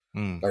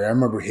Mm. Like I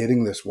remember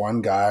hitting this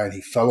one guy and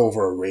he fell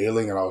over a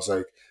railing, and I was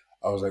like,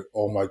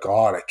 oh my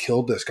god, I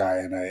killed this guy,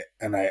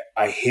 and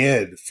I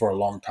hid for a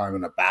long time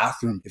in a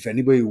bathroom. If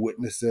anybody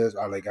witnessed this,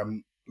 I'm like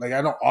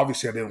I don't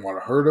obviously I didn't want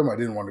to hurt him. I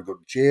didn't want to go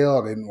to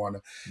jail. I didn't want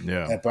to,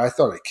 Yeah. but I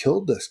thought I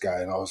killed this guy,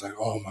 and I was like,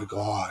 oh my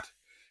god.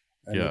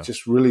 And it Yeah.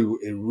 just really,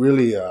 it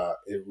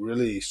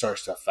really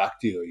starts to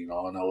affect you, you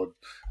know. And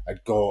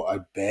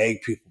I'd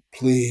beg people,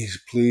 please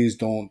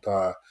don't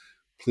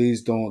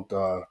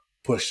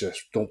push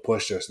this, don't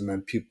push this. And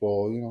then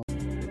people, you know,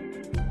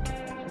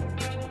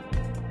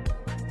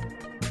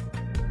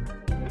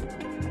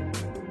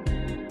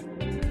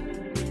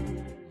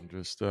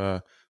 Just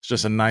it's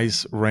just a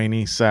nice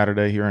rainy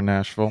Saturday here in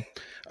Nashville.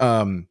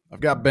 I've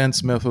got Ben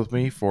Smith with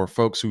me. For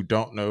folks who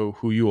don't know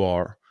who you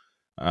are,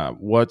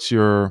 what's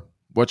your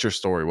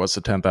story? What's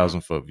the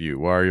 10,000 foot view?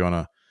 Why are you on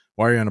a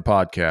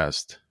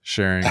podcast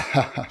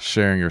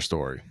sharing your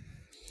story?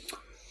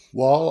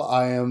 well,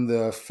 I am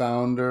the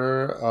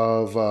founder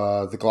of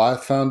the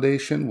Goliath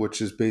Foundation,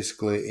 which is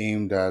basically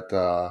aimed at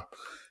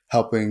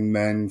helping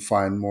men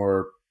find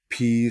more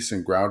peace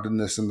and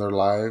groundedness in their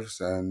lives,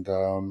 and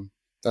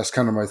that's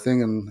kind of my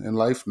thing in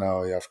life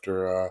now.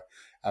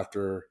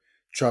 After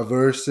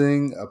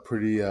traversing a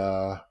pretty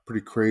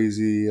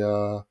crazy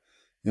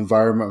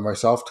environment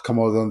myself to come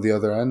out on the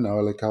other end, now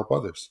I like to help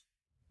others.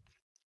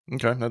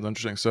 Okay, that's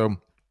interesting. So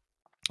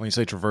when you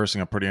say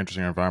traversing a pretty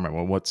interesting environment,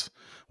 well, what's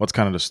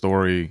kind of the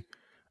story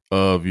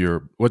of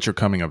what's your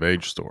coming of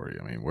age story?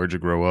 I mean, where'd you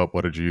grow up?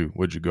 What'd you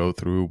go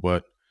through?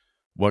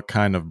 What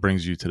kind of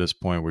brings you to this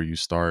point where you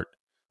start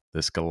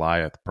this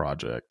Goliath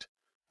project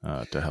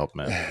to help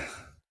men?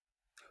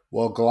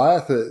 Well,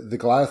 the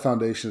Goliath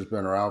Foundation has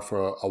been around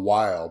for a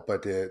while,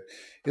 but it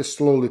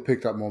slowly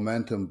picked up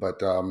momentum.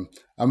 But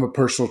I'm a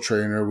personal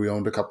trainer. We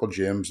owned a couple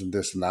gyms and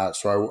this and that,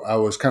 so I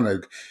was kind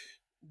of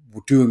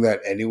doing that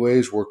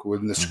anyways, working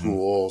within the Hmm.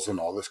 schools and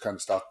all this kind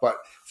of stuff. But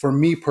for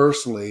me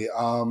personally,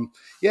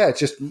 yeah, it's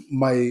just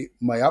my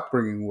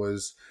upbringing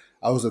was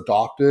I was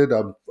adopted.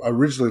 I'm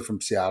originally from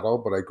Seattle,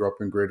 but I grew up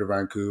in Greater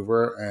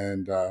Vancouver,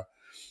 and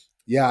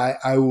yeah,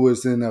 I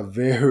was in a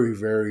very,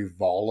 very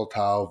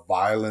volatile,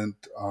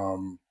 violent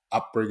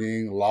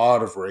upbringing. A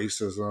lot of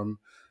racism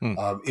Hmm.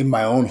 in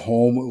my own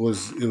home. It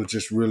was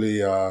just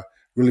really,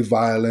 really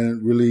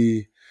violent,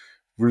 really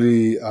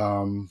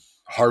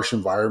harsh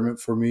environment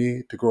for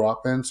me to grow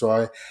up in.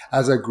 So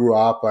as I grew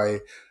up, I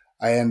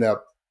end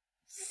up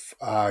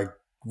uh,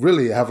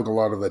 really having a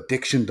lot of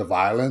addiction to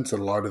violence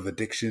and a lot of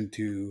addiction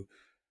to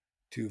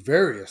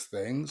various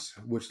things,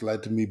 which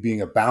led to me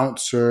being a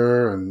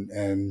bouncer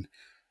and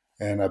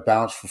I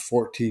bounced for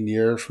 14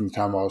 years from the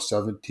time I was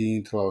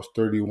 17 till I was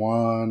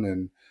 31.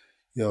 And,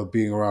 you know,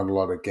 being around a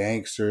lot of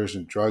gangsters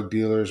and drug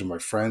dealers and my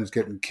friends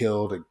getting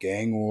killed at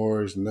gang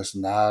wars and this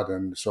and that.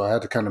 And so I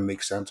had to kind of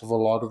make sense of a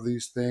lot of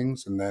these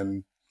things. And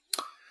then,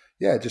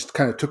 yeah, it just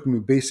kind of took me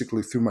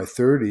basically through my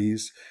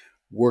 30s,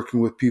 working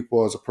with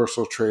people as a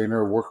personal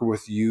trainer, working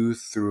with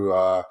youth through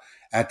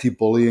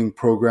anti-bullying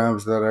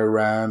programs that I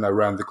ran. I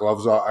ran the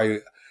gloves off.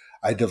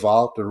 I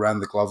developed and ran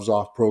the Gloves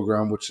Off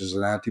program, which is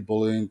an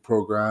anti-bullying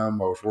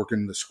program. I was working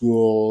in the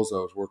schools. I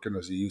was working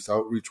as a youth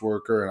outreach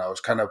worker, and I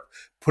was kind of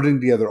putting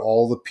together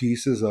all the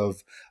pieces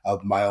of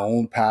my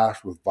own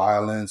past with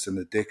violence and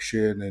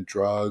addiction and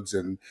drugs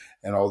and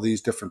all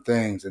these different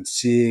things, and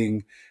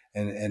seeing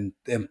and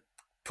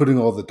putting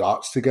all the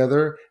dots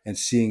together and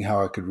seeing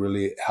how I could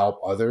really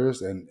help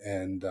others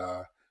and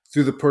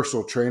through the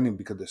personal training,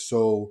 because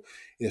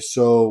it's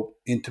so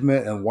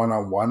intimate and one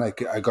on one.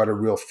 I got a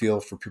real feel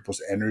for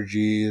people's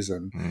energies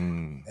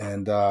Mm.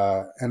 and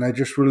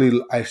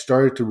I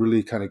started to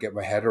really kind of get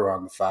my head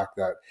around the fact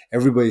that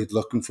everybody's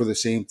looking for the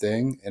same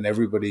thing and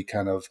everybody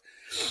kind of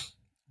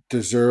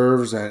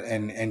deserves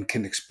and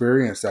can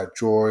experience that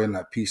joy and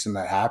that peace and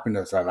that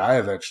happiness that I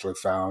eventually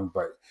found.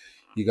 But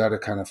you got to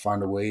kind of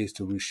find a ways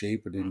to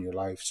reshape it in your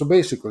life. So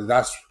basically,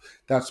 that's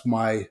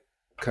my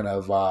kind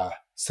of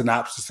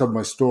synopsis of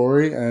my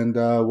story and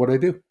what I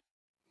do.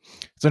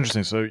 It's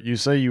interesting. So you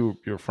say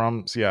you're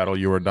from Seattle,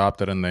 you were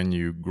adopted, and then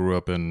you grew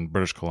up in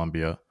British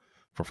Columbia.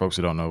 For folks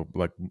who don't know,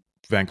 like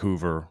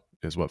Vancouver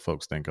is what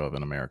folks think of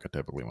in America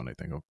typically when they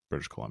think of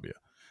British Columbia.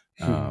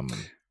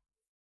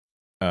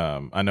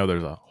 Um, I know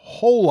there's a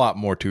whole lot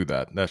more to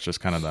that. That's just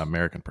kind of the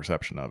American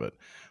perception of it.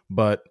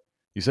 But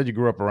you said you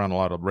grew up around a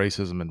lot of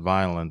racism and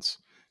violence.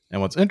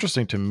 And what's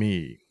interesting to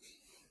me,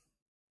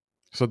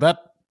 so that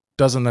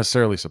doesn't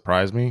necessarily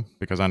surprise me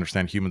because I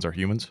understand humans are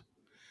humans.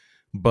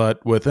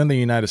 But within the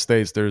United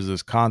States, there's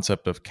this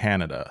concept of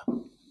Canada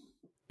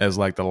as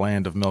like the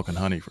land of milk and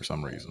honey for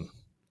some reason,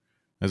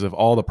 as if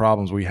all the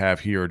problems we have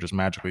here just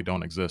magically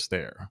don't exist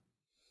there.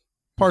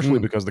 Partially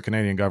Hmm. because the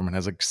Canadian government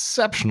has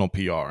exceptional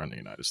PR in the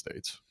United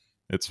States.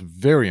 It's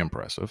very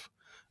impressive.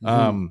 Hmm.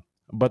 Um,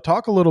 but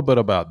talk a little bit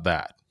about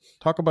that.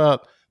 Talk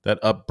about that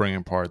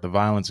upbringing part, the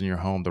violence in your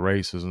home, the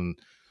racism,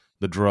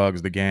 the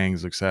drugs, the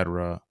gangs,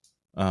 etc.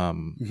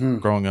 Hmm.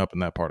 Growing up in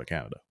that part of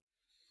Canada.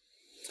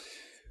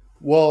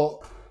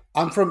 Well,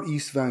 I'm from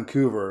East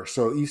Vancouver,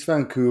 so East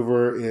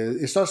Vancouver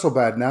is it's not so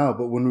bad now,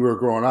 but when we were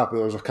growing up, it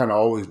was kind of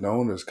always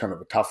known as kind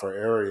of a tougher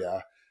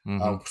area,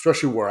 Mm-hmm.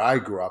 especially where I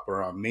grew up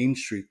around Main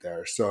Street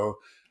there. So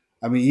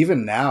I mean,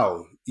 even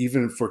now,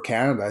 even for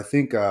Canada, I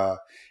think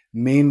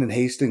Maine and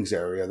Hastings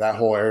area, that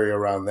whole area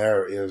around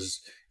there is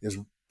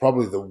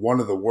probably the one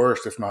of the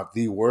worst, if not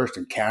the worst,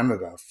 in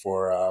Canada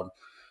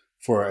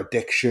for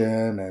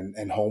addiction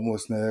and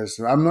homelessness.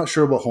 And I'm not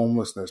sure about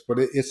homelessness, but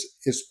it's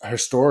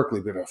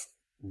historically been a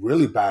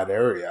really bad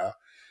area.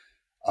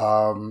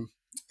 Um,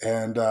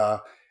 and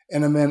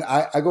and I mean,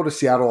 I go to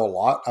Seattle a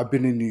lot. I've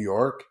been in New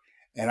York,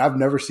 and I've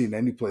never seen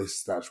any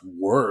place that's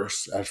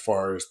worse as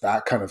far as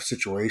that kind of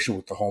situation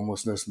with the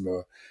homelessness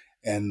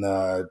and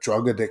the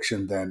drug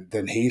addiction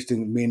than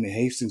Hastings, Maine and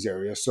Hastings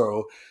area.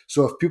 So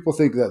if people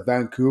think that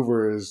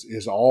Vancouver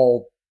is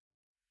all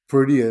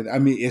pretty, and I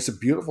mean, it's a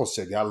beautiful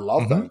city. I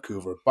love Mm-hmm.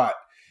 Vancouver, but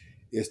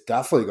it's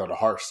definitely got a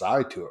harsh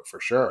side to it for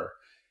sure.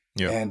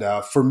 Yeah. And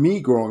for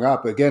me, growing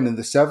up, again in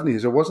the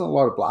 '70s, there wasn't a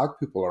lot of black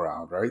people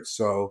around, right?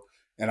 So,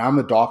 and I'm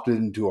adopted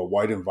into a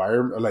white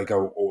environment,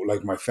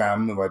 like my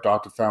family, my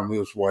adopted family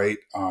was white,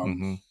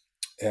 Mm-hmm.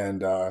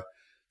 and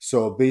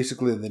so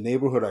basically, in the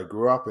neighborhood I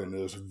grew up in,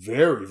 it was a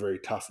very, very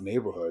tough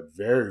neighborhood,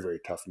 very, very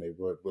tough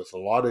neighborhood with a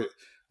lot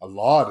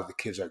of the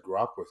kids I grew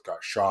up with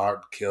got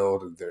shot,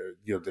 killed, and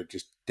they're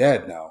just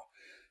dead now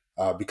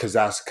because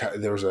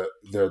there was a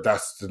there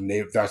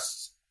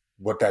that's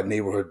what that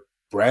neighborhood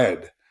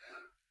bred.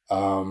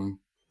 um,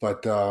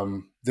 but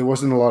there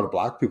wasn't a lot of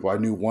black people. I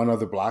knew one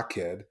other black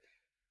kid,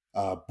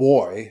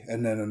 boy,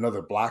 and then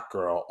another black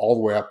girl, all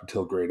the way up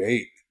until grade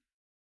 8.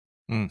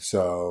 Mm.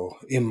 So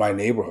in my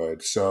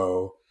neighborhood,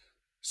 so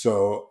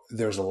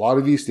there's a lot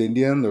of East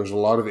Indian, there was a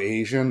lot of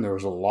Asian, there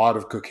was a lot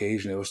of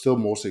Caucasian. It was still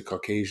mostly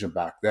Caucasian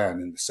back then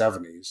in the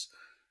 '70s.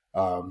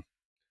 Um,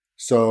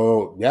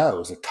 so yeah, it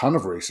was a ton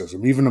of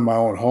racism, even in my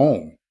own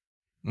home.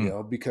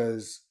 Mm.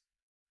 Because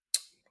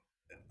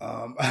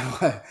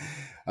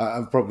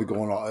I'm probably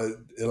going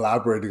on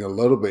elaborating a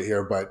little bit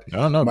here, but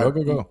No, no, my go,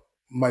 go, go.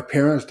 my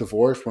parents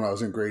divorced when I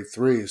was in grade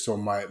 3, so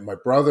my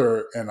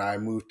brother and I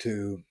moved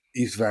to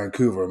East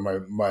Vancouver.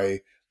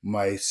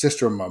 My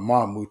sister and my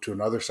mom moved to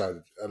another side.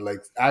 Like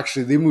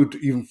actually, they moved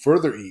even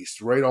further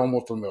east, right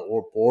almost on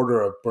the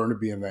border of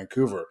Burnaby and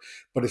Vancouver.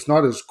 But it's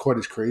not as quite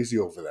as crazy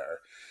over there.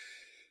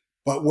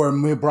 But where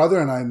my brother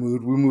and I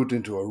moved, we moved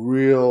into a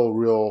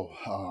real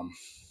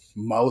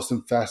mouse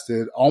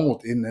infested,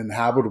 almost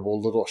uninhabitable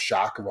little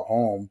shack of a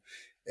home.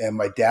 And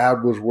my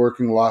dad was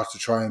working lots to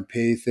try and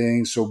pay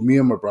things. So me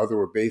and my brother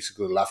were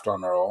basically left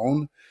on our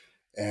own.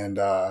 And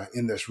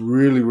in this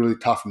really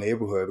tough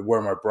neighborhood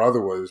where my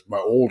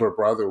older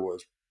brother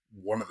was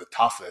one of the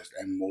toughest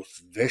and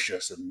most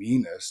vicious and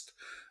meanest.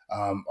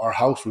 Our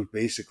house was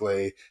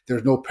basically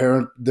there's no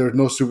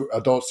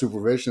adult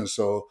supervision,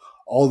 so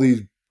all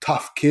these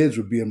tough kids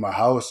would be in my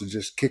house and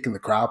just kicking the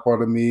crap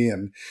out of me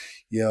and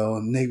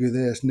nigger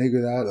this,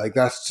 nigger that. Like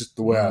that's just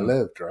the way I Mm.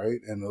 lived,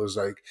 right? And it was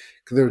like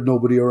 'cause there was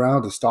nobody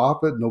around to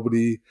stop it,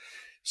 nobody.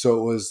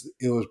 So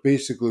it was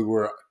basically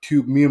where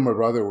me and my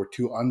brother were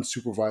two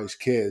unsupervised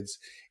kids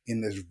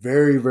in this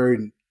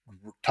very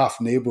tough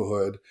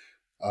neighborhood,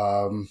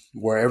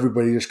 where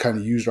everybody just kind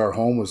of used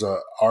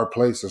our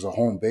place as a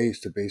home base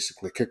to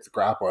basically kick the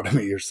crap out of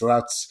me. So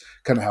that's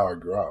kind of how I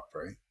grew up,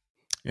 right?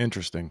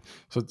 Interesting.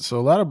 So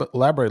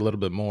elaborate a little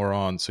bit more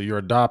on. So you're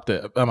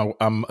adopted.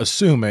 I'm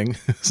assuming,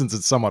 since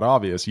it's somewhat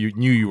obvious, you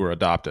knew you were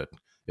adopted.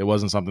 It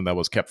wasn't something that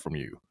was kept from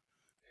you.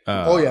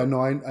 Oh Uh, yeah,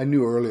 no, I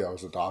knew early I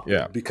was yeah,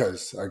 adopted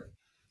because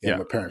yeah,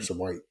 my parents are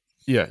white.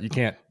 yeah. You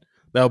can't.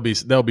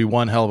 That'll be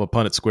one hell of a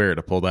Punnett square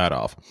to pull that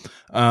off.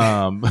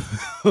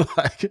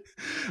 Like,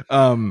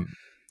 um,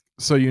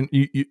 so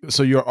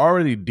so you're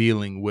already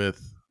dealing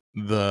with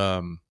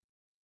the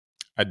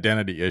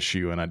identity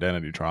issue and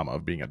identity trauma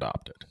of being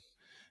adopted.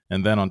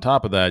 And then on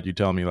top of that, you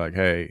tell me like,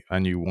 hey, I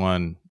knew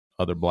one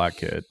other black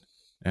kid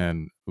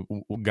and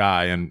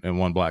guy and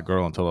one black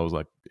girl until I was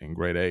like in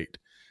grade 8.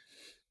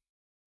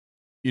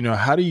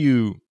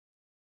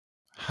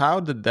 How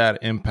did that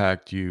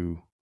impact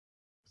you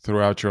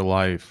throughout your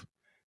life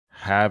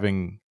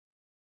having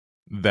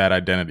that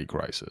identity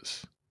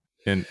crisis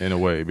in a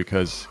way?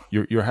 Because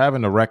you're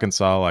having to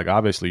reconcile, like,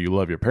 obviously you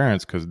love your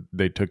parents because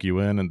they took you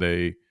in and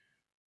they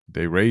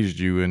raised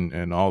you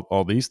and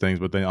all these things,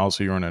 but then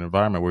also you're in an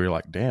environment where you're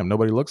like, damn,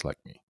 nobody looks like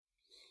me.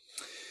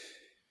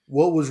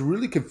 What was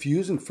really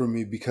confusing for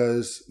me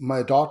because my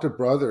adopted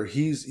brother,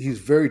 he's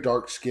very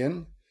dark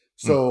skinned. Mm,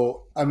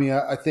 So I mean,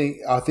 I think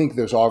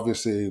he's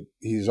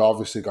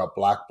obviously got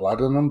black blood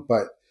in him,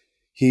 but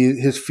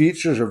his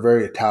features are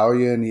very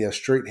Italian. He has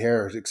straight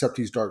hair, except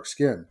he's dark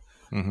skinned.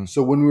 mm-hmm,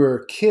 So when we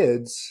were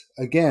kids,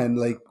 again,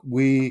 like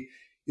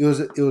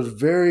it was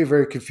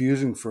very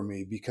confusing for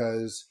me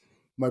because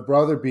my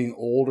brother being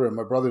older and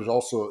my brother's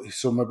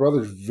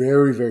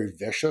very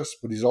vicious,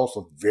 but he's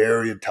also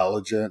very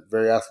intelligent,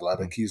 very mm,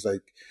 athletic. He's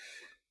like,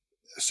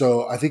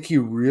 so I think he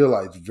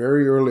realized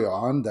very early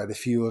on that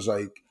if he was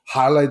like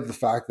highlighted the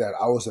fact that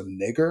I was a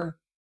nigger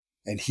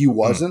and he mm,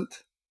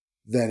 wasn't,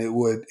 then it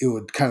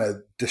would kind of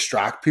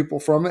distract people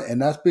from it.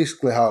 And that's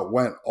basically how it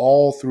went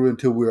all through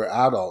until we were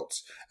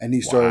adults. And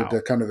he started to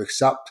Wow. kind of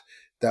accept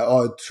that,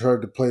 oh, I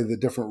started to play the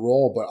different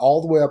role. But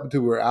all the way up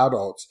until we were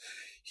adults,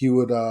 he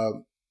would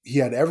he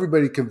had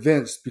everybody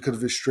convinced because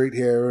of his straight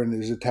hair and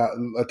his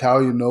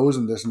Italian nose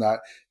and this and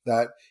that,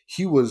 that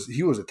he was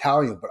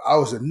Italian, but I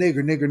was a nigger,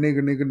 nigger,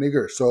 nigger, nigger,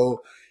 nigger.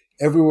 So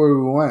everywhere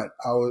we went,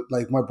 I was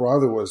like, my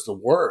brother was the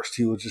worst.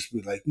 He would just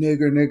be like,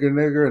 nigger, nigger,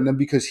 nigger. And then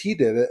because he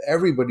did it,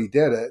 everybody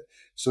did it.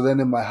 So then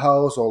in my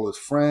house, all his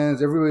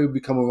friends, everybody would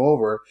be coming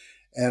over.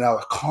 And I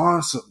was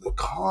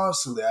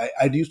constantly,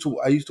 I used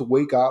to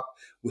wake up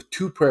with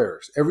two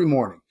prayers every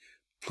morning.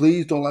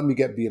 Please don't let me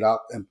get beat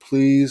up, and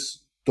please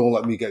don't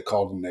let me get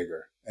called a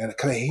nigger. And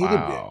because I hated it.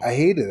 Wow. I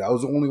hated it. I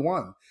was the only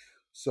one.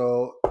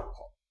 So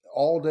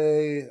all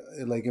day,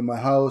 like in my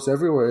house,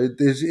 everywhere.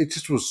 It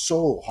just was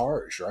so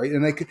harsh, right?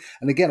 And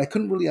again, I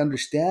couldn't really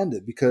understand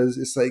it because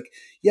it's like,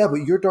 yeah,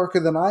 but you're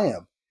darker than I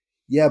am.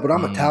 Yeah, but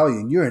I'm Mm.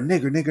 Italian. You're a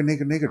nigger, nigger,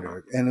 nigger,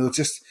 nigger, and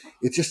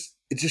it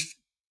just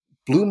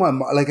blew my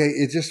mind. Like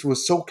it just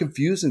was so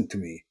confusing to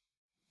me,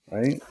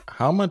 right?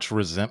 How much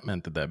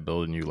resentment did that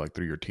build in you, like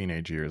through your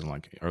teenage years and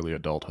like early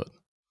adulthood?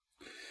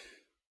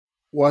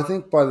 Well, I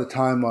think by the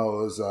time I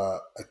was a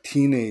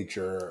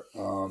teenager,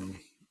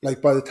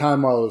 like by the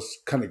time I was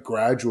kind of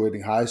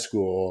graduating high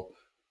school,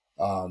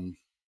 um,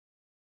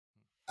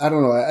 I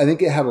don't know. I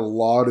think it had a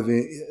lot of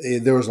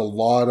there was a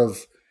lot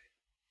of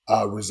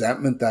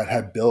resentment that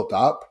had built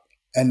up,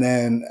 and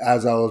then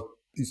as I was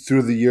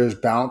through the years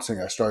bouncing,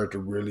 I started to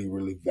really,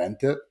 really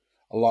vent it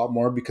a lot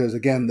more because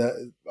again,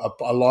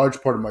 a large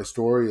part of my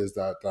story is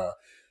that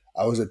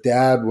I was a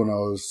dad when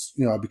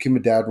I became a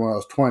dad when I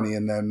was 20,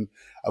 and then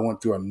I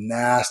went through a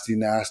nasty,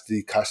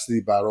 nasty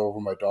custody battle over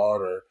my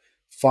daughter.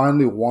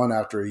 Finally, won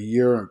after a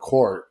year in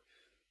court,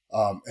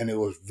 and it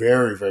was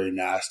very, very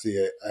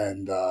nasty.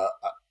 And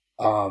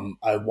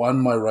I won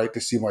my right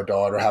to see my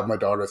daughter, have my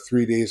daughter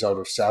 3 days out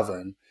of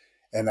 7.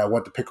 And I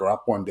went to pick her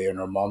up one day, and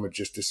her mom had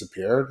just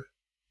disappeared,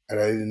 and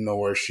I didn't know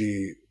where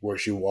she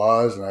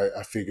was, and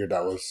I figured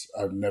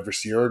I'd never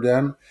see her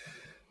again.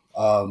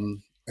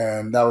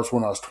 And that was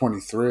when I was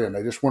 23, and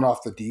I just went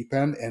off the deep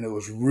end. And it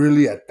was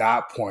really at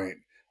that point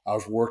I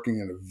was working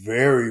in a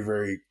very,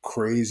 very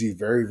crazy,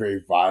 very,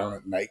 very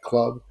violent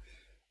nightclub,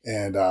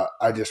 and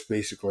I just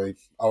basically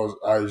I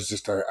was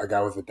just a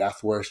guy with a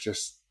death wish,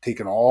 just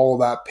taking all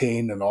that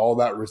pain and all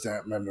that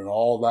resentment and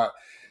all that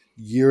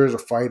years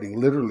of fighting,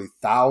 literally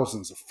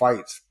thousands of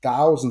fights,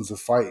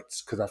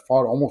 because I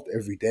fought almost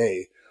every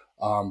day,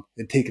 and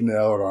taking it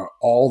out on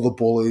all the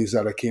bullies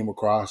that I came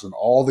across and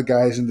all the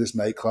guys in this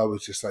nightclub.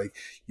 It's just like,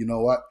 you know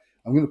what?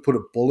 I'm going to put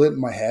a bullet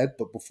in my head,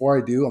 but before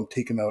I do, I'm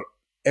taking out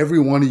every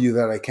one of you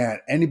that I can.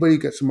 Anybody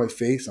who gets in my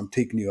face, I'm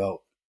taking you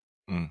out.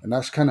 Mm. And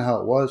that's kind of how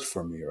it was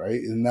for me,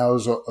 right? And that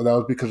was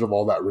because of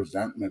all that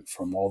resentment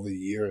from all the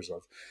years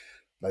of,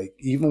 like,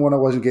 even when I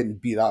wasn't getting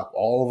beat up,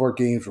 all of our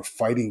games were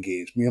fighting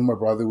games. Me and my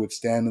brother would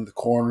stand in the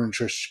corner and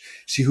just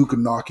see who could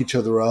knock each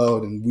other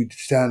out, and we'd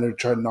stand there and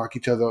try to knock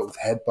each other out with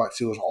headbutts.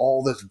 It was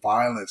all this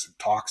violence and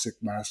toxic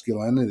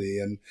masculinity,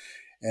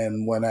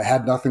 and when I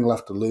had nothing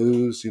left to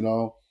lose,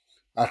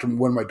 after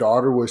when my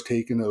daughter was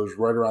taken, it was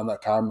right around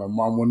that time. My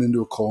mom went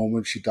into a coma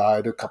and she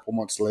died a couple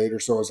months later.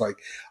 So it was like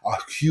a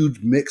huge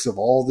mix of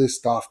all this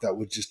stuff that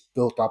was just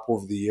built up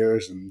over the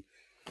years, and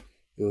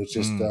it was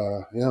just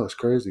Mm. yeah, it was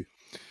crazy.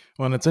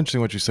 Well, and it's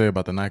interesting what you say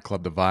about the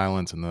nightclub, the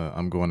violence, and the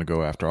I'm going to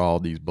go after all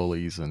these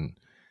bullies, and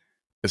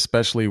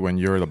especially when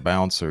you're the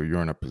bouncer,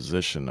 you're in a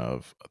position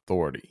of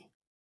authority.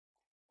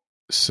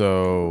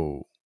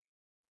 So,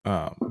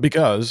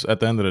 because at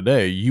the end of the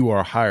day, you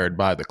are hired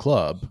by the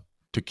club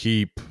to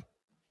keep,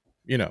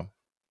 you know,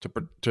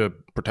 to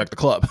protect the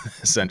club,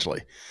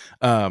 essentially.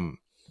 Um,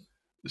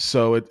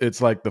 so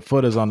it's like the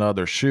foot is on the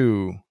other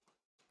shoe.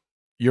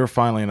 You're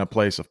finally in a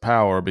place of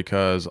power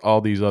because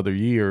all these other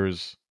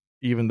years,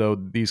 even though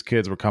these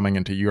kids were coming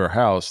into your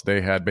house, they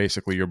had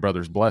basically your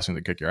brother's blessing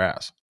to kick your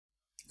ass.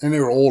 And they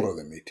were older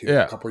than me too, a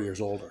Yeah. couple of years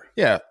older.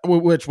 Yeah.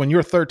 Which when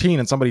you're 13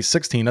 and somebody's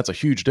 16, that's a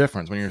huge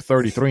difference. When you're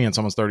 33 and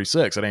someone's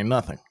 36, it ain't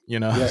nothing,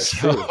 Yeah, it's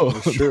true. So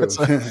It's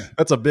true.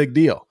 that's a big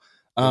deal.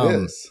 It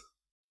Um, is.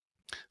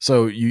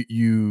 so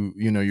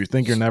you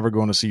think you're never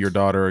going to see your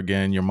daughter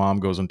again. Your mom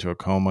goes into a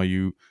coma.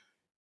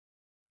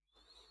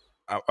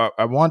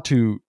 I want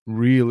you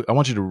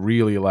to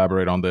really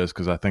elaborate on this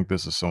because I think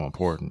this is so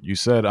important. You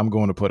said I'm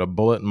going to put a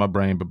bullet in my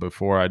brain, but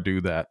before I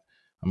do that,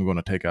 I'm going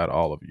to take out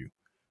all of you,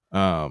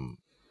 um,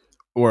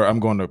 or I'm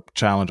going to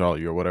challenge all of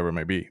you, or whatever it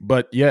may be.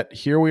 But yet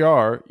here we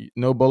are,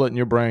 no bullet in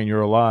your brain,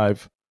 you're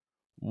alive.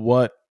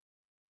 What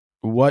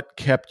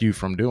kept you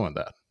from doing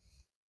that?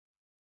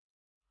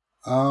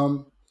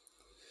 Um,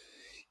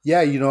 yeah,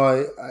 I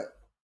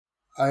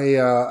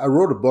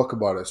wrote a book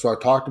about it, so I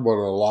talked about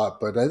it a lot.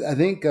 But I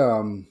think,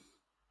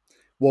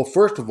 well,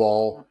 first of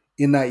all,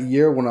 in that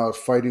year when I was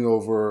fighting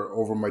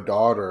over my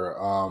daughter,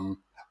 I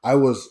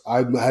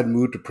had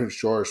moved to Prince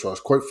George, so I was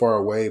quite far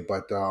away.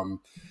 But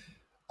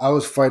I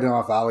was fighting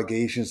off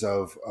allegations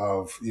of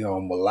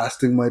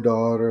molesting my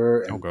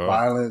daughter Oh and God.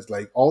 violence,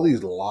 like all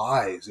these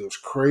lies. It was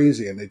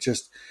crazy, and it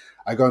just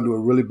I got into a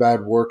really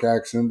bad work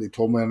accident. They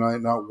told me I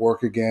might not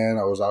work again.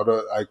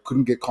 I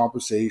couldn't get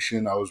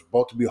compensation. I was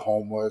about to be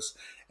homeless,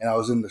 and I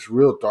was in this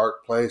real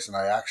dark place. And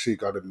I actually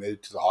got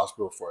admitted to the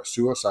hospital for a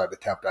suicide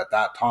attempt at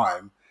that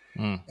time.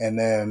 Mm. And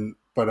then,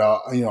 but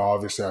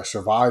obviously I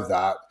survived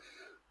that.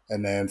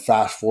 And then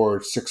fast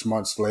forward 6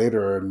 months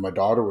later, and my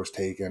daughter was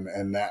taken,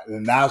 and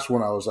that's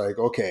when I was like,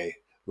 okay,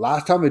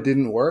 last time it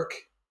didn't work,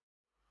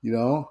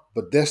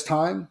 but this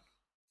time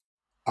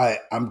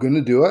I'm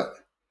gonna do it.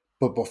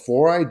 But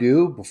before I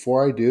do,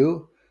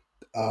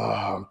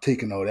 I'm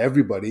taking out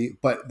everybody.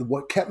 But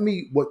what kept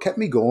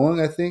me going,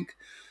 I think,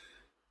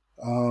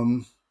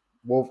 um,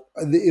 well,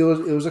 it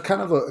was a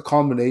kind of a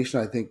combination,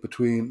 I think,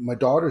 between my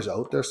daughter's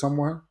out there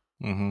somewhere.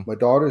 Mm-hmm. My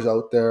daughter's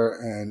out there,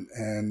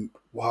 and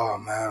wow,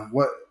 man,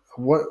 what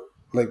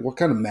what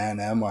kind of man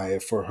am I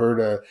for her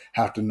to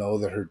have to know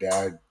that her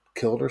dad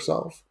killed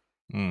herself?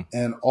 Mm.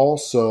 And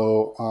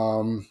also,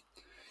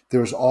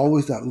 there's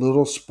always that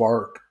little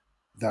spark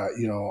that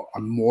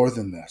I'm more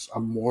than this.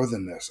 I'm more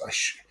than this.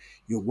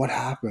 What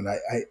happened?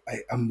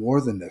 I'm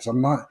more than this.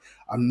 I'm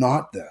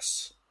not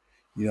this.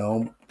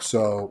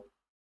 So,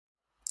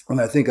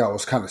 and I think I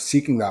was kind of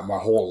seeking that my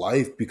whole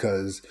life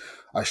because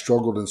I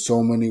struggled in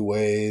so many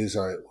ways.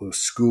 I was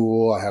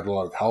school. I had a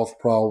lot of health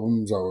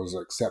problems. I was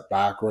like set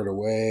back right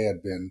away.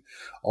 I'd been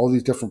all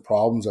these different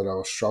problems that I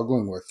was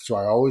struggling with. So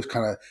I always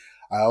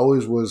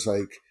was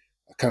like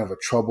kind of a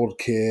troubled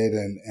kid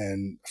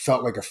and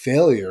felt like a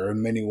failure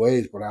in many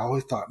ways. But I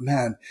always thought,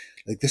 man,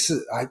 like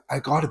I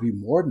got to be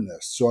more than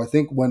this. So I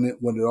think when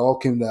it all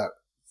came to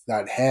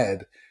that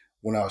head,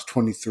 when I was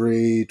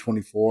 23,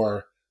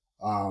 24,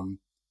 um,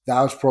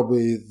 that was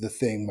probably the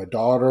thing. My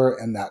daughter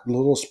and that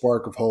little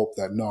spark of hope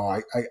that no,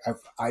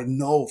 I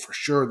know for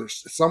sure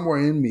there's somewhere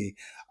in me.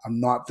 I'm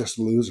not this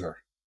loser.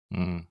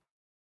 Mm.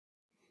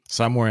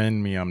 Somewhere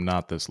in me, I'm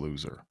not this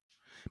loser.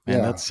 Man,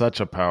 Yeah. that's such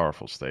a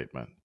powerful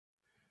statement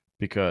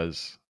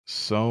because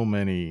so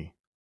many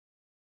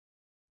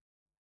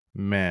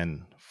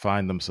men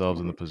find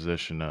themselves in the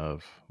position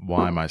of,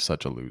 why am I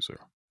such a loser?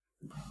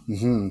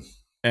 Hmm.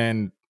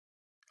 And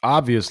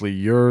obviously,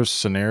 your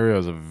scenario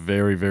is a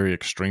very, very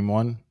extreme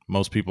one.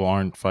 Most people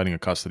aren't fighting a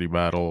custody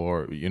battle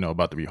or,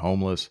 about to be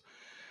homeless.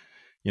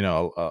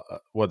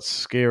 What's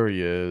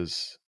scary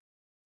is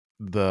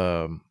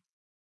the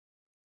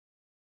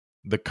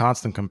the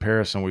constant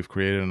comparison we've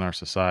created in our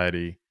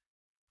society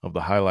of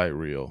the highlight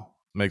reel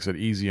makes it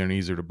easier and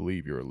easier to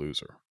believe you're a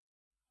loser.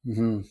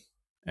 Hmm.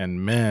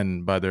 And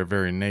men, by their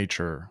very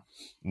nature,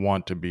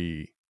 want to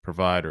be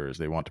providers.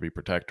 They want to be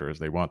protectors.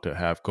 They want to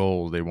have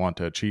goals. They want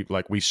to achieve.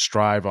 Like, we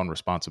strive on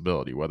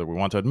responsibility, whether we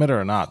want to admit it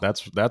or not.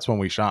 That's when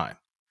we shine,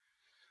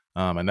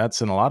 and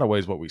that's in a lot of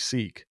ways what we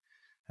seek.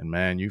 And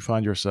man, you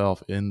find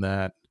yourself in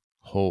that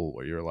hole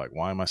where you're like,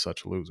 why am I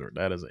such a loser?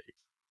 That is a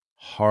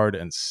hard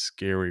and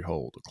scary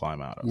hole to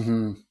climb out of.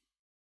 Hmm.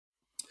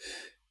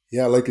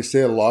 Yeah, like I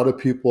say, a lot of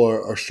people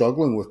are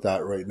struggling with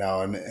that right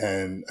now,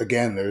 and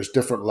again, there's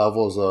different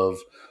levels of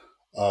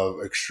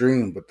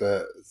extreme, but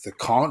the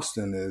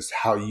constant is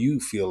how you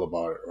feel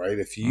about it, right?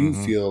 If you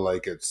Mm-hmm. feel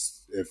like if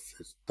it's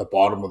the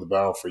bottom of the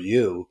barrel for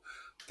you,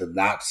 then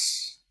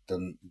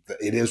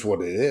it is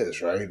what it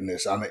is, right? And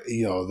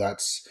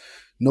that's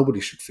nobody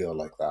should feel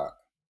like that.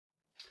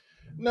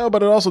 No,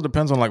 but it also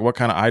depends on, like, what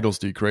kind of idols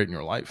do you create in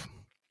your life?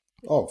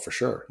 Oh, for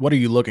sure. What are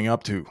you looking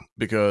up to?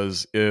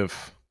 Because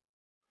if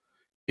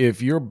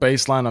your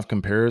baseline of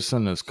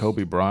comparison is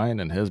Kobe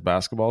Bryant and his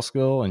basketball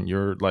skill, and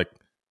you're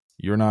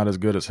not as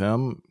good as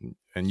him,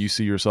 and you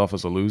see yourself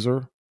as a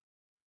loser,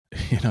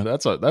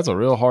 that's a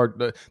real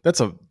hard.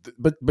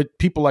 But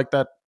people like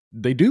that,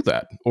 they do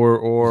that,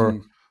 or Hmm.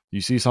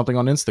 you see something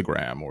on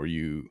Instagram, or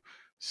you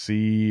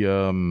see,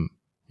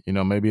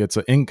 maybe it's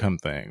an income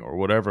thing or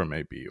whatever it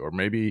may be, or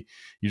maybe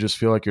you just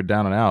feel like you're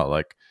down and out.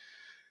 Like,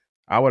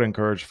 I would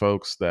encourage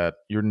folks that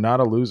you're not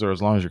a loser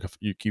as long as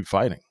you keep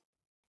fighting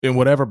in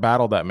whatever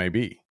battle that may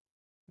be.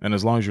 And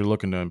as long as you're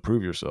looking to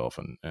improve yourself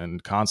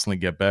and constantly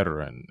get better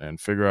and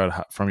figure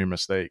out from your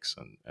mistakes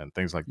and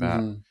things like that.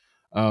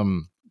 Hmm.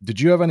 Did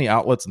you have any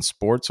outlets in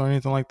sports or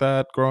anything like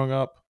that growing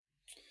up?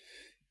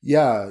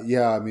 Yeah,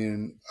 yeah. I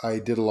mean, I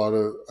did,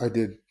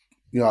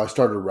 I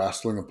started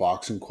wrestling and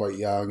boxing quite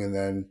young, and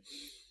then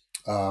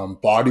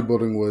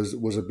bodybuilding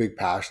was a big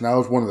passion. That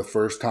was one of the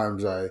first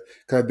times cause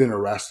I'd been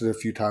arrested a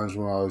few times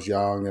when I was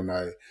young, and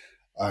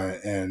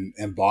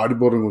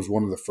bodybuilding was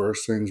one of the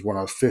first things when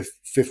I was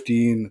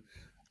 15.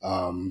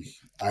 Um,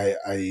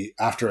 I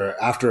after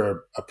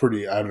a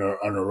pretty an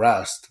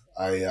arrest,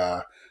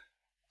 I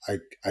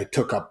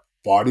took up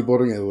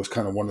bodybuilding. It was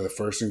kind of one of the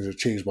first things that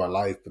changed my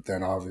life. But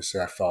then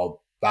obviously I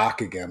fell back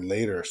again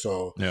later.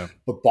 So, Yeah.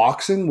 but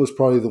boxing was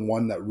probably the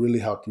one that really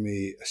helped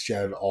me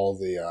shed or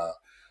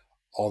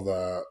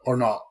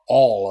not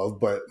all of,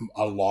 but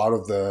a lot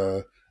of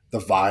the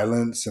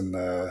violence and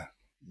the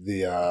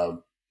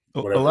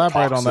whatever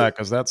Elaborate on toxic. that,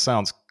 because that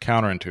sounds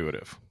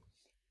counterintuitive.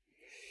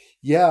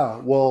 Yeah,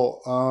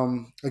 well,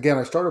 again,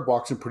 I started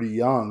boxing pretty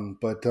young,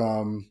 but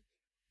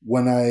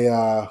when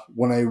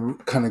I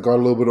kind of got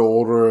a little bit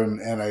older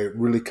and I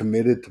really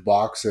committed to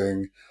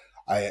boxing,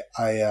 I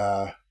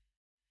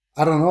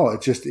I don't know,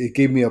 it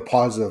gave me a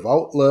positive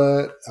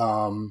outlet.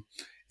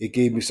 It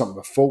gave me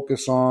something to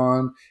focus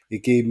on.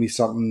 It gave me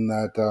something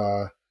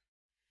that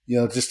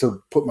just to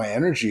put my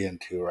energy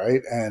into,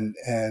 right? And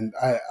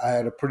I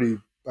had a pretty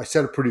I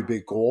set a pretty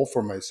big goal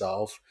for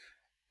myself,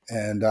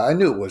 and I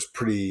knew it was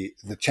pretty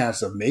the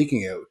chance of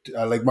making it.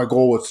 Like my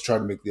goal was to try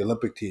to make the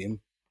Olympic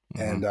team,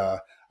 Hmm. and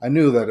I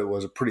knew that it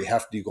was a pretty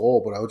hefty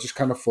goal, but I was just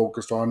kind of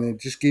focused on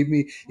it.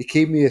 It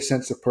gave me a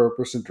sense of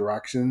purpose and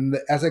direction. And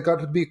as I got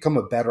to become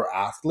a better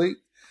athlete,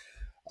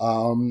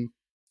 um,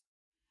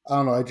 I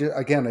don't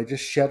know. I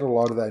just shed a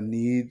lot of that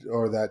need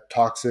or that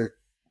toxic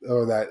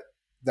or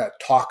that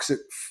toxic,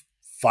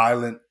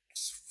 violent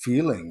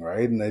feeling,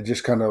 right? And I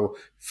just kind of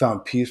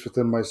found peace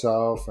within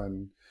myself.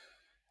 And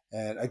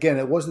again,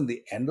 it wasn't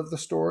the end of the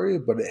story,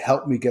 but it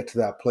helped me get to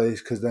that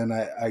place because then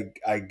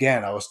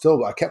again,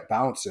 I kept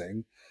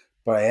bouncing,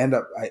 but I end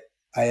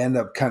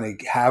up kind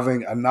of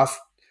having enough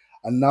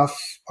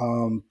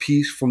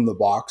peace from the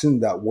boxing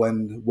that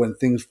when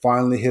things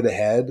finally hit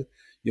ahead,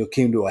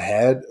 came to a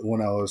head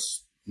when I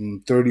was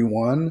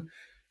 31.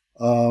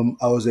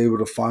 I was able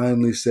to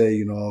finally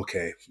say,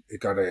 okay, it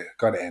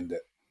gotta end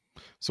it.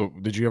 So,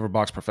 did you ever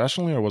box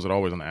professionally, or was it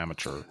always an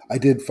amateur? I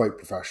did fight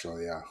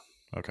professionally, yeah,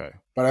 Okay,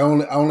 but I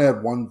only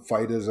had one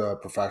fight as a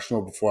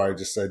professional before I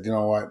just said, you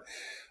know what,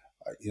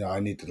 I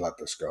need to let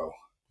this go.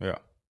 yeah.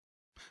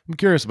 I'm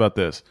curious about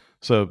this.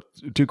 So,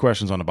 two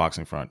questions on the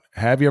boxing front: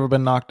 Have you ever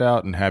been knocked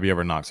out, and have you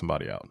ever knocked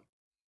somebody out?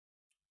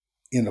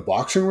 In the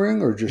boxing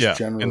ring or just Yeah, in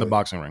the generally?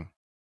 boxing ring.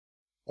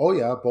 Oh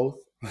yeah, both.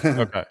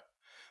 Okay.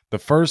 The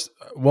first,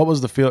 what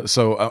was the feel?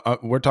 So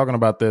we're talking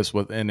about this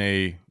within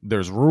a.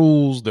 There's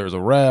rules. There's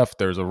a ref.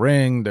 There's a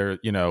ring. There,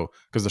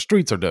 because the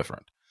streets are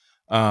different.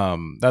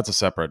 That's a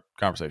separate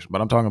conversation.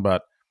 But I'm talking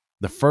about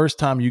the first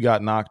time you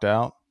got knocked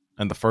out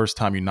and the first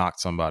time you knocked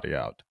somebody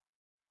out.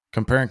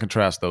 Compare and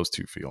contrast those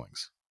two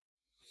feelings.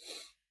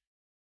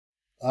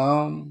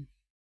 um,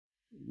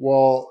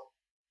 well,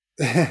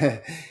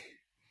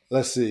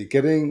 let's see.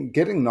 Getting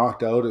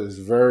knocked out is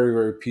very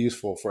very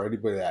peaceful for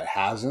anybody that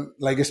hasn't,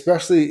 like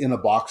especially in a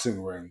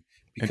boxing ring,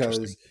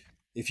 Interesting. because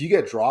if you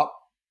get dropped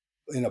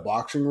in a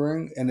boxing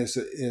ring and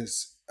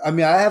is I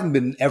mean I haven't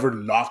been ever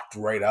knocked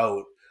right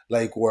out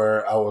like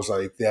where I was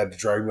like they had to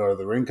drag me out of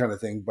the ring kind of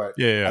thing, but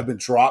Yeah, yeah, I've been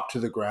dropped to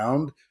the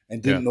ground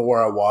and yeah, didn't know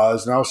where I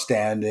was and I was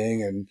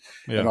standing and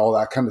yeah. all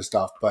that kind of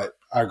stuff, but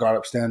I got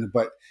up standing.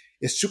 But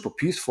it's super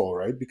peaceful,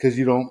 right? Because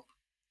you don't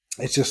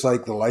it's just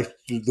like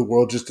the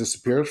world just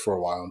disappears for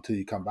a while until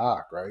you come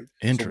back, right?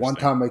 So Interesting. one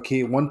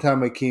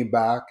time I came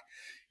back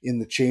in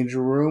the changing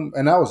room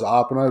and I was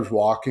up and I was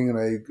walking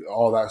and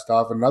all that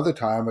stuff. Another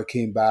time I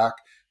came back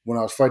when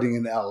I was fighting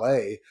in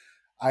LA.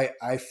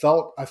 I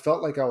felt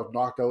like I was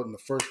knocked out in the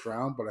first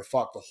round, but I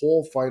fought the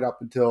whole fight up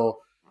until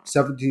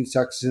 17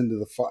 seconds into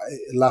the fight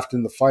left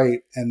in the fight,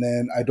 and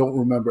then I don't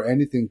remember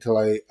anything till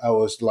I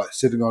was like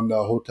sitting on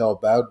the hotel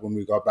bed when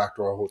we got back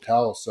to our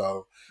hotel.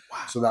 So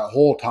Wow. that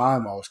whole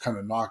time I was kind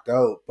of knocked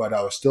out, but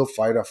I was still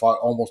fight. I fought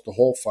almost the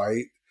whole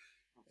fight.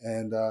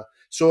 And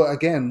so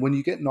again, when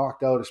you get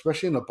knocked out,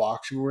 especially in a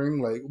boxing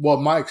ring, like, well,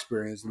 my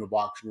experience in the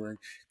boxing ring,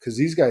 because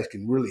these guys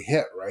can really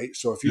hit, right?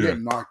 So if you Yeah.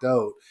 get knocked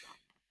out,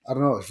 I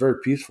don't know, it's very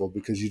peaceful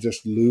because you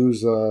just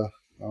lose. I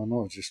don't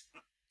know, it's just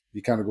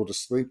you kind of go to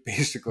sleep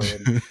basically.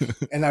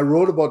 And I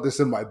wrote about this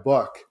in my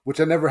book, which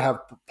I never have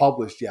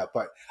published yet,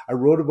 but I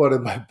wrote about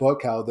in my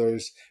book how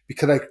there's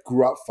because I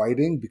grew up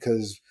fighting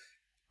because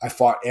I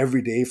fought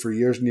every day for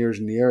years and years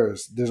and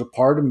years. There's a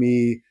part of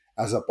me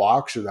as a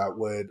boxer that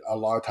would a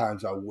lot of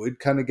times I would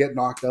kind of get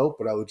knocked out,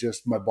 but I would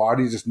just my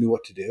body just knew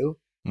what to do,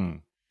 Hmm.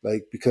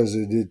 like because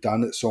it had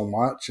done it so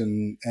much,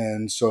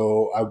 and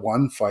so I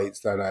won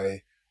fights that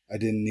I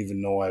didn't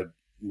even know I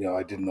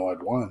didn't know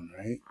I'd won,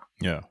 right?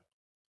 Yeah.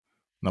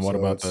 Now, what So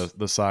about it's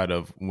the side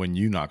of when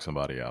you knock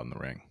somebody out in the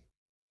ring?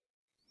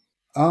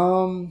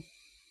 um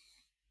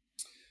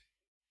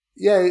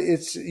yeah,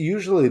 it's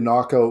usually a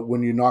knockout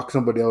when you knock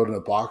somebody out in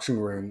a boxing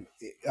ring.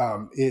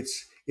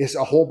 It's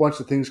a whole bunch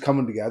of things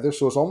coming together,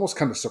 so it's almost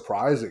kind of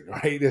surprising,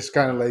 right? It's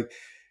not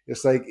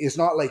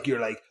like you're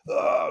like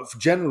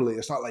generally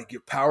it's not like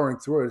you're powering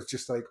through it. It's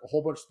just like a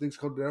whole bunch of things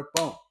come together.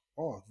 Boom!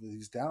 Oh,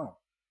 he's down,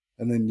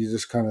 and then you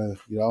just kind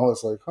of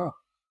it's like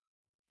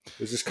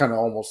it's just kind of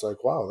almost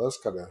like wow, that's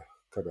kind of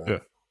Yeah.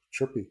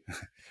 trippy.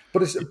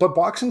 But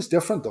boxing's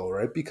different though,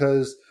 right?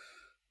 Because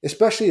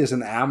especially as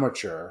an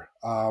amateur,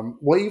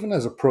 well, even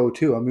as a pro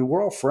too. I mean,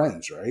 we're all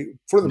friends, right?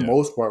 For the Yeah.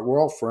 most part, we're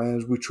all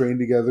friends. We train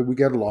together, we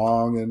get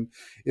along, and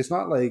it's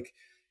not like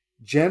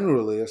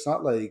generally, it's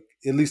not like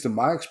at least in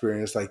my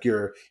experience, like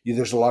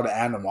there's a lot of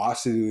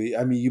animosity.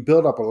 I mean, you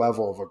build up a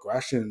level of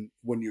aggression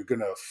when you're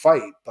gonna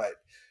fight, but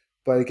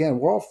but again,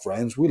 we're all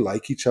friends. We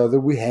like each other.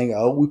 We hang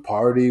out. We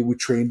party. We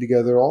train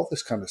together. All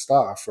this kind of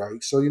stuff,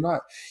 right? So you're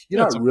Yeah,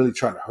 not really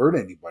trying to hurt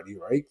anybody,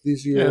 right?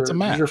 it's a These are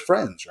match.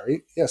 friends,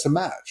 right? Yeah, it's a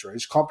match, right?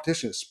 It's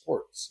competition. It's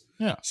sports.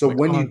 Yeah, So makes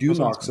when you 100% do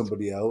knock sense.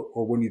 somebody out,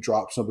 or when you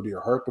drop somebody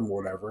or hurt them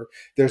or whatever,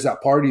 there's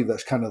that party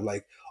that's kind of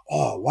like,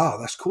 oh wow,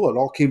 that's cool. It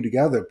all came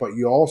together. But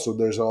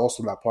there's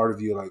also that part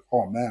of you like,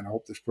 oh man, I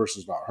hope this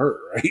person's not hurt,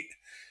 right?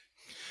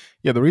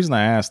 Yeah, the reason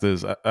I asked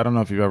is I don't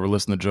know if you've ever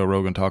listened to Joe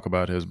Rogan talk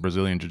about his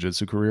Brazilian Jiu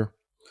Jitsu career.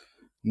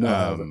 No, I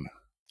haven't. Um,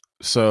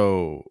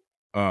 so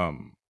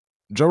um,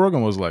 Joe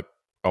Rogan was like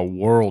a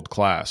world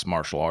class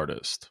martial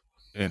artist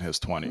in his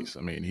 20s.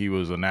 I mean, he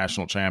was a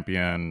national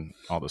champion,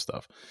 all this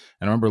stuff.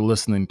 And I remember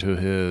listening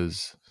to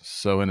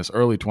so in his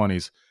early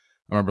 20s,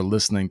 I remember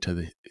listening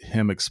to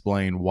him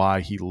explain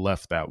why he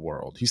left that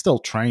world. He still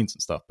trains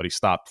and stuff, but he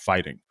stopped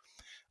fighting.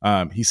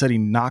 He said he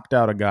knocked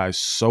out a guy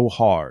so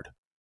hard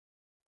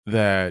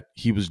that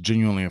he was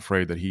genuinely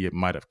afraid that he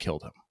might have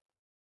killed him.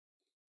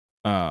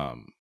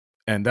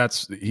 And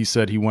he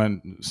said he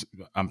went,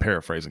 I'm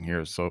paraphrasing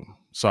here, so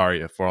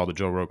sorry for all the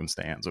Joe Rogan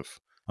stands if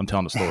I'm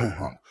telling the story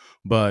wrong.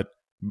 But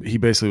he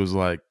basically was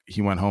like,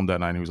 he went home that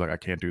night and he was like, I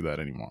can't do that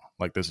anymore.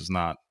 Like, this is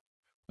not.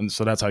 And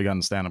so that's how he got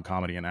into stand-up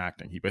comedy and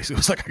acting. He basically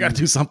was like, I got to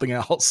do something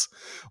else.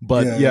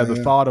 But Yeah, yeah, yeah, the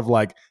yeah. thought of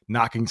like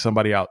knocking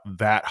somebody out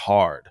that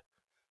hard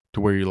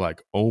to where you're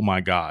like, oh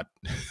my God,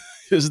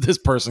 is this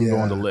person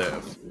going to Yeah.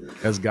 live?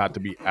 Has got to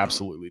be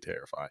absolutely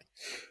terrifying.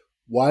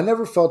 Well, I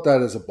never felt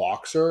that as a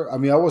boxer. I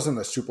mean, I wasn't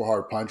a super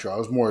hard puncher. I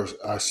was more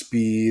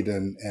speed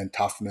and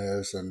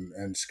toughness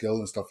and skill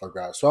and stuff like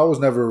that. So I was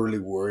never really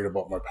worried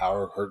about my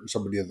power hurting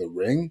somebody in the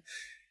ring.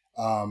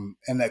 And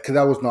that because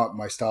that was not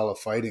my style of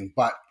fighting.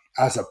 But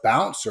as a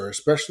bouncer,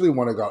 especially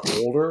when I got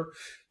older,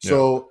 Yeah.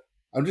 so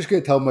I'm just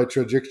going to tell my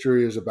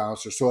trajectory as a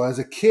bouncer. So as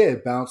a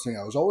kid bouncing,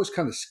 I was always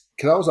kind of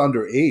because I was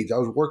underage. I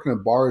was working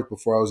in bars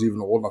before I was even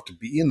old enough to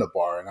be in the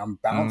bar, and I'm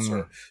a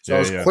bouncer. So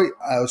Yeah. Yeah.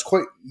 I was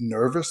quite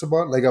nervous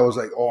about it. Like I was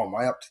like, oh, am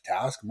I up to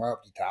task? Am I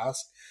up to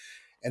task?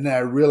 And then I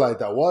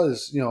realized I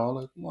was,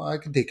 like, well, I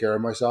can take care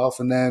of myself.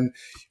 And then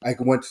I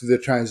went through the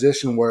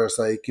transition where it's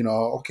like,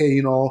 okay,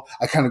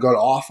 I kind of got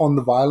off on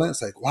the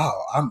violence. Like,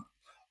 wow,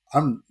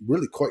 I'm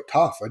really quite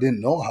tough. I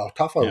didn't know how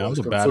tough I Yeah. I'm was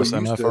the because I'm so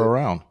baddest used MFer to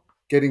around.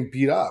 getting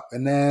beat up.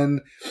 And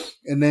then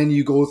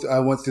you go I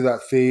went through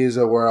that phase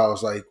of where I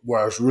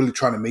was really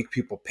trying to make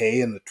people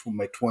pay in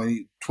my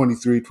 20,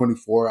 23,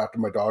 24 after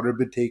my daughter had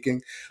been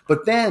taken.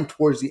 But then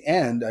towards the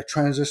end, I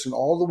transitioned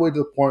all the way to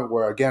the point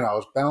where, again, I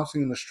was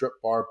bouncing in a strip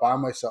bar by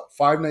myself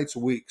 5 nights a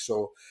week.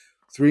 So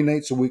 3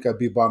 nights a week I'd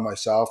be by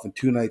myself, and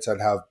 2 nights I'd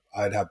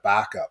have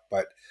backup.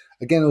 But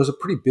again, it was a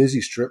pretty busy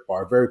strip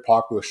bar, very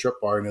popular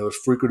strip bar, and it was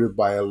frequented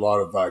by a lot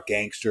of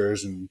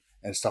gangsters and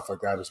stuff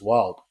like that as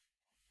well.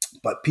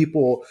 But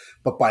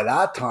by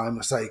that time,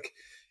 it's like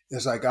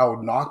I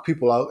would knock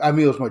people out. I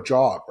mean, it was my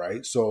job,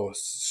 right? So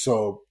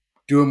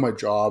doing my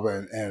job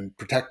and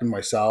protecting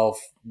myself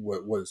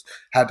was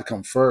had to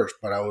come first.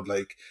 But I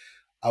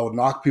would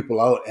knock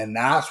people out, and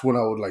that's when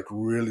I would like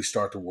really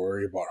start to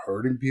worry about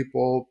hurting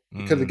people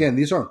because Mm. again,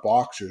 these aren't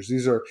boxers.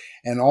 These are,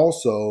 and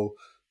also,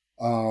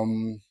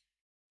 um,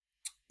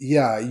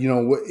 yeah,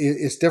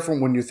 it's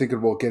different when you're thinking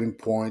about getting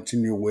points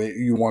and you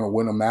want to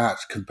win a match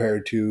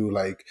compared to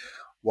like,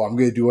 well, I'm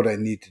going to do what I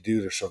need to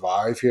do to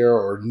survive here,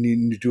 or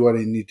need to do what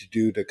I need to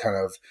do to kind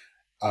of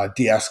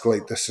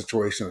de-escalate the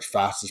situation as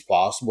fast as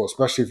possible,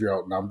 especially if you're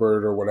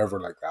outnumbered or whatever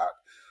like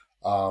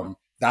that.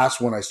 That's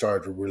when I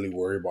started to really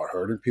worry about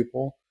hurting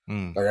people.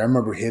 Mm. Like I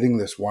remember hitting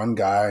this one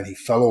guy and he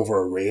fell over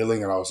a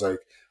railing, and I was like,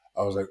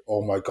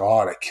 oh my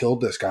god, I killed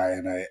this guy,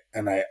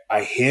 and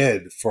I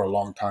hid for a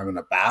long time in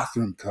the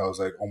bathroom because I was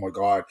like, oh my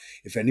god,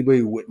 if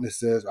anybody witnessed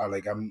this, I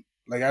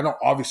don't,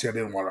 obviously I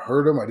didn't want to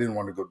hurt him, I didn't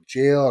want to go to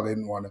jail, I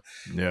didn't want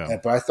Yeah. to,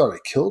 but I thought I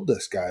killed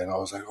this guy, and I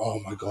was like, oh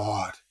my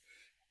god,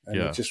 and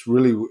Yeah. it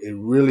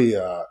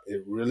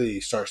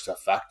really starts to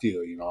affect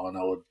you, and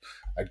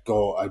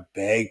I'd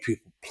beg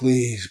people,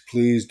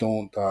 please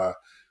don't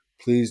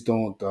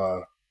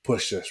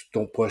push this,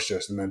 don't push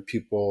this, and then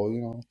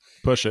people,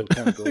 Push they it would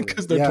kind of go with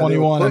because it. they're Yeah, they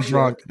would 21 and push it.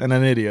 drunk and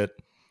an idiot.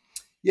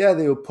 Yeah,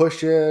 they would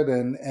push it,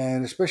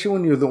 and especially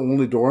when you're the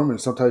only doorman,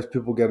 sometimes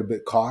people get a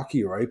bit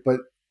cocky, right? But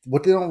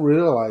what they don't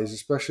realize,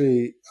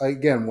 especially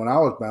again when I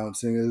was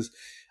bouncing, is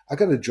I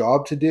got a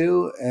job to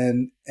do,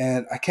 and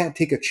I can't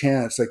take a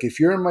chance. Like if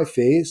you're in my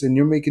face and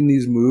you're making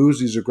these moves,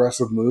 these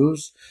aggressive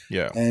moves,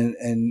 Yeah. and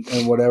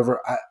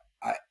whatever, I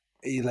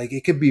like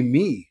it could be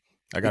me.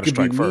 I got It to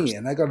could be strike me, first.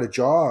 and I got a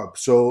job.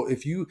 So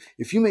if you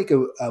make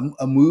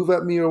a move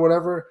at me or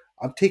whatever,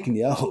 I'm taking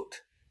you out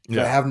because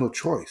I Yeah. have no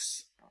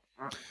choice.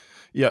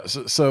 Yeah.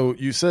 So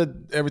you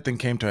said everything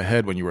came to a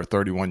head when you were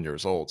 31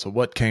 years old. So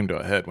what came to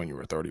a head when you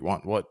were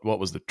 31? What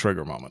was the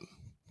trigger moment?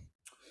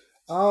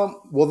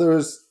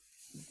 Well,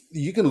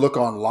 you can look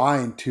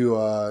online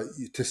to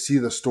see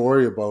the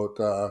story about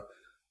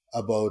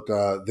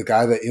the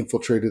guy that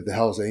infiltrated the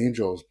Hell's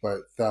Angels, but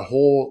the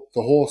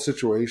whole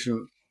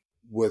situation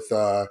with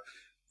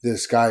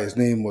this guy, his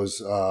name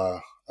was I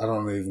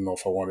don't even know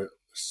if I want it.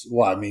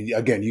 well, I mean,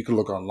 again, you can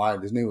look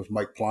online. His name was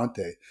Mike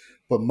Plante,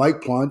 but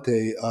Mike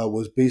Plante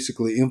was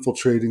basically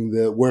infiltrating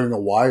wearing a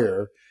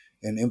wire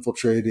and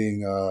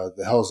infiltrating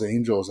the Hell's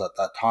Angels at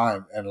that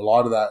time, and a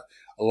lot of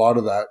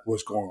that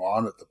was going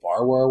on at the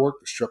bar where I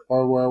worked, the strip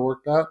bar where I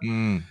worked at.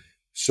 Mm.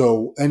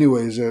 So,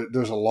 anyways,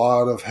 there's a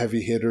lot of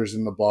heavy hitters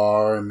in the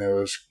bar, and there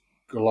was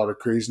a lot of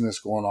craziness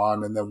going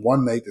on. And then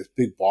one night, this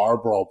big bar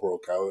brawl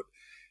broke out,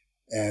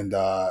 and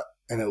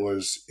it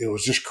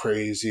was just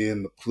crazy,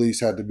 and the police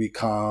had to be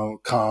come,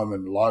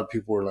 and a lot of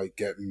people were like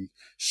getting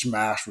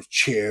smashed with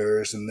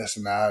chairs and this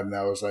and that, and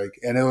it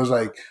was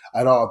like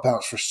I don't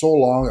bounce for so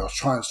long. I was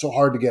trying so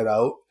hard to get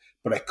out,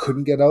 but I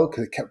couldn't get out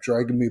because it kept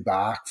dragging me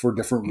back for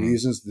different Mm.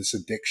 reasons, this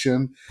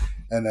addiction.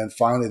 And then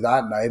finally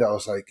that night, I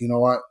was like, you know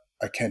what?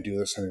 I can't do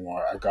this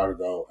anymore. I gotta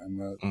go.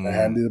 And I Mm.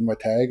 handed him my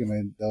tag,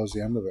 and that was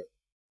the end of it.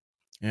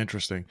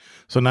 Interesting.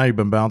 So now you've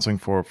been bouncing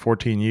for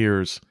 14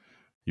 years.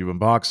 You've been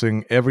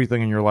boxing.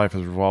 Everything in your life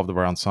has revolved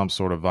around some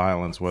sort of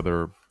violence,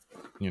 whether,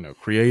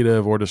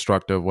 creative or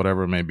destructive,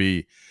 whatever it may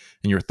be.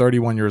 And you're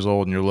 31 years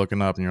old and you're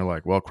looking up and you're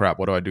like, well, crap,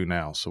 what do I do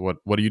now? So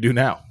what do you do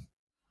now?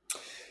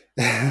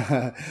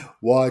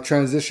 Well, I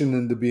transitioned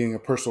into being a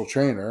personal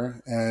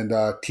trainer and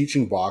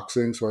teaching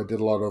boxing. So I did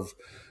a lot of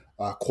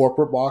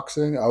corporate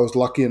boxing. I was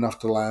lucky enough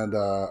to land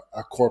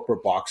a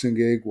corporate boxing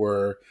gig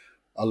where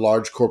a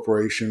large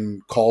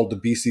corporation called the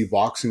BC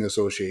Boxing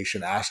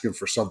Association asking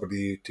for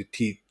somebody to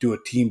do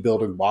a team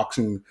building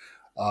boxing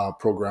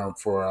program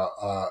for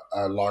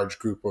a large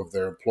group of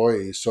their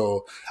employees.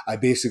 So I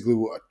basically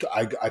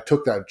I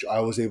took that.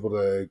 I was able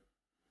to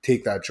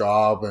take that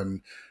job,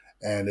 and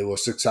it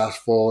was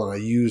successful, and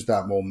I used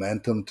that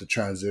momentum to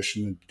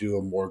transition and do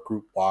a more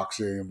group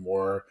boxing and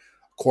more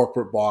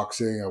corporate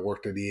boxing. I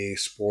worked at EA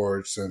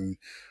Sports and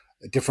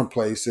different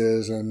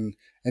places, and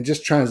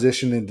just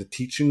transitioned into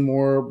teaching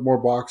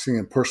more boxing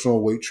and personal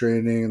weight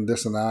training and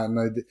this and that.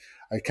 And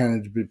I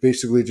kind of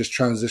basically just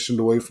transitioned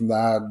away from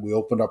that.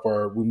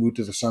 We moved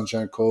to the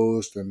Sunshine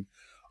Coast and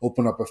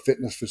opened up a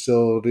fitness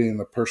facility and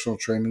a personal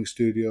training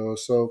studio.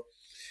 So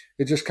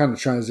it just kind of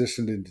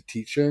transitioned into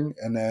teaching.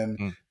 And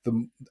then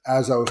Mm.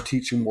 as I was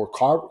teaching more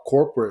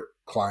corporate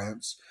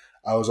clients,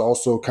 I was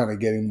also kind of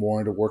getting more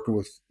into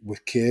working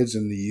with kids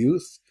and the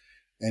youth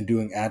and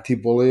doing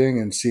anti-bullying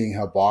and seeing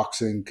how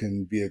boxing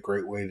can be a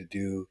great way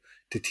to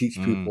teach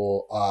Mm.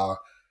 people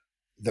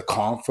the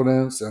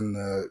confidence and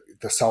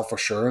the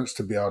self-assurance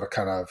to be able to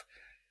kind of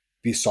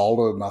be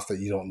solid enough that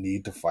you don't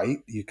need to fight.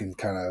 You can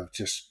kind of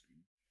just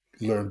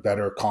learn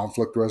better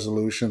conflict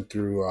resolution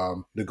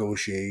through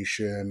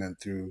negotiation and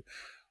through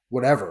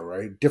whatever,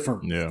 right?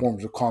 Different Yeah.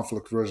 forms of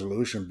conflict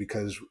resolution,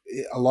 because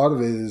a lot of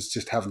it is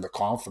just having the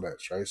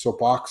confidence, right? So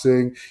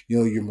boxing,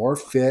 you're more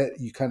fit.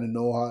 You kind of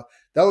know how.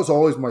 That was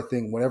always my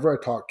thing. Whenever I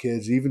taught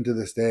kids, even to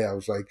this day, I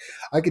was like,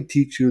 I could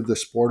teach you the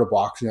sport of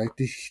boxing. I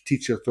could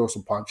teach you to throw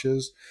some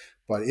punches.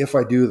 But if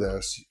I do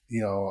this,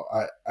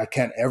 I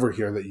can't ever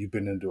hear that you've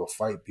been into a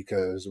fight,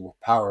 because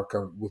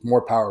with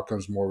more power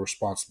comes more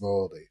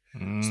responsibility.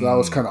 So that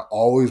was Mm. kind of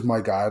always my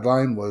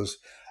guideline was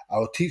I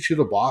will teach you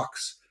to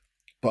box,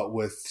 but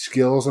with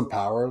skills and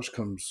powers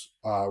comes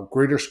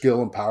greater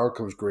skill and power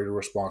comes greater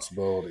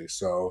responsibility.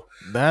 So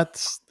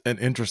That's an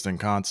interesting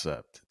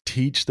concept.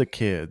 Teach the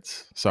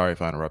kids. Sorry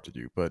if I interrupted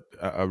you, but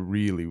I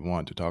really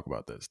want to talk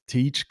about this.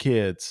 Teach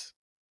kids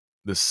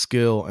the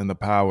skill and the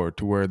power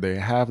to where they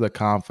have the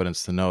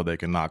confidence to know they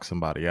can knock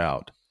somebody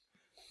out.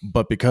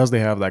 But because they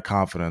have that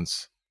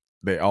confidence,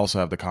 they also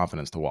have the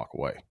confidence to walk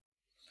away.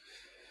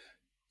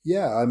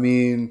 yeah, I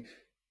mean,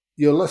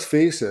 let's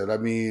face it. I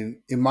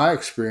mean, in my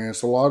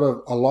experience, a lot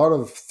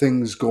of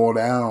things go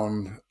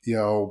down,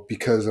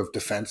 because of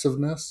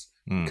defensiveness,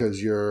 Mm.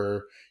 because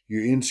you're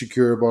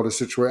insecure about a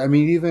situation. I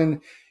mean,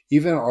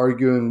 even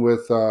arguing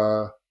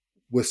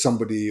with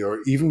somebody or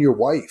even your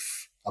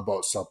wife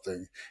about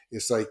something,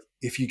 it's like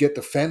if you get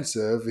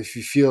defensive, if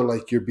you feel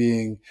like you're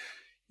being,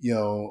 you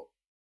know,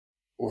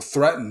 or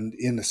threatened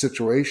in a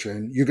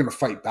situation, you're going to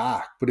fight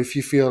back. But if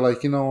you feel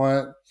like,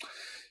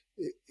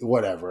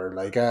 whatever,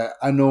 like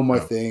I know my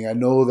Yeah. thing,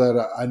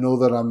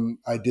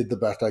 I did the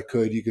best I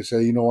could, you could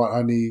say, you know what,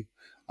 honey,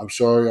 I'm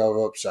sorry I've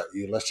upset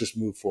you, let's just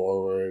move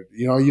forward.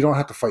 You don't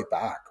have to fight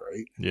back,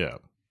 right? Yeah.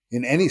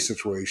 In any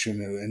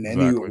situation, in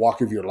any Exactly.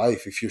 walk of your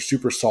life, if you're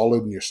super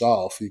solid in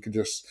yourself, you can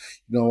just,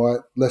 you know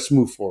what, let's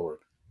move forward.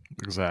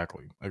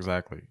 Exactly.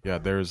 Exactly. Yeah.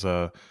 There's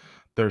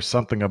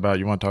something about,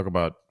 you want to talk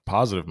about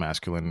positive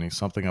masculinity,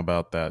 something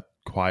about that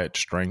quiet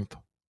strength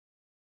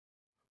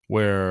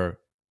where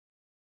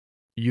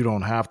you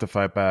don't have to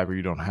fight back, or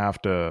you don't have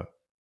to,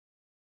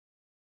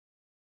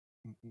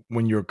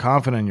 when you're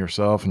confident in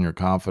yourself and you're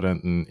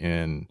confident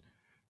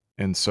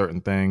in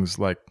certain things.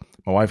 Like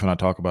my wife and I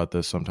talk about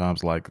this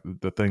sometimes, like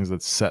the things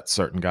that set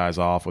certain guys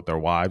off with their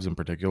wives in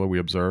particular, we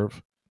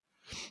observe.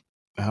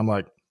 And I'm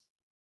like,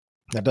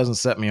 that doesn't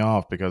set me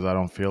off, because I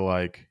don't feel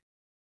like,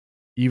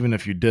 even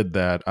if you did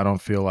that, I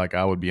don't feel like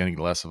I would be any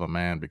less of a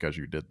man because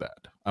you did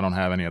that. I don't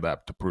have any of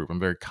that to prove. I'm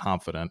very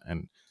confident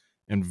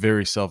and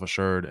very self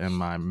assured in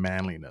my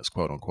manliness,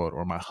 quote unquote,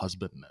 or my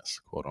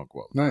husbandness, quote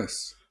unquote.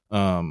 Nice.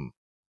 Um,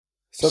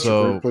 Such a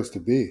great So place to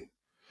be.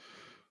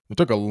 it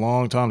took a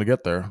long time to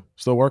get there.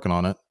 Still working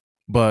on it.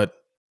 But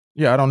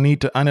yeah, I don't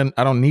need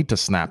to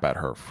snap at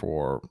her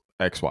for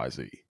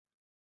XYZ.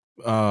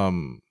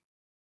 Um,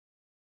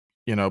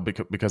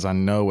 because I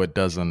know it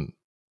doesn't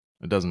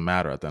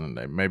matter at the end of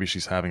the day. Maybe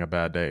she's having a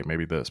bad day,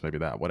 maybe this, maybe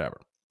that, whatever.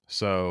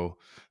 So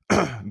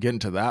getting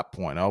to that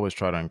point, I always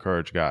try to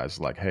encourage guys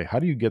like, hey, how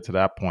do you get to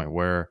that point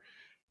where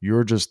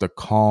you're just a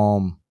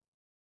calm,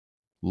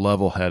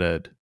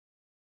 level-headed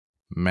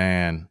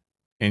man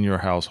in your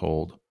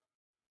household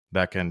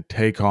that can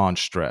take on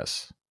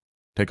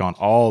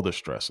all the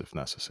stress if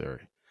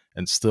necessary,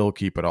 and still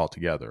keep it all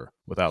together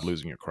without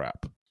losing your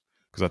crap.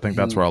 Because I think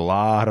that's where Mhm. a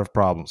lot of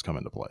problems come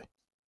into play.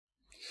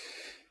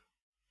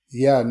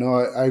 Yeah, no,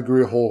 I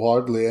agree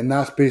wholeheartedly, and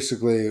that's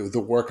basically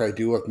the work I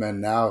do with men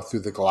now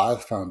through the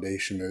Goliath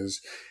Foundation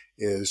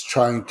is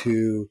trying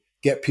to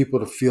get people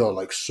to feel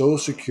like so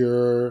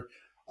secure.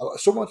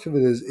 So much of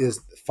it is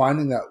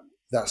finding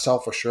that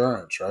self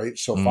assurance, right?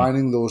 So Mm,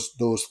 finding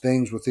those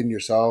things within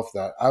yourself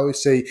that I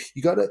always say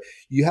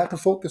you have to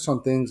focus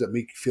on things that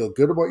make you feel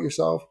good about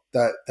yourself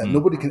that mm,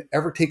 nobody can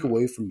ever take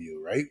away from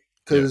you, right?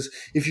 yeah. Because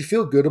if you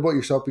feel good about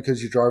yourself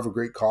because you drive a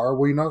great car,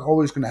 well, you're not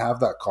always going to have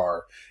that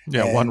car.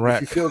 Yeah, one And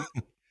if you wreck. feel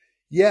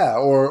yeah,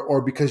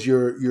 or because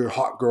your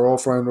hot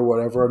girlfriend or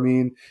whatever. I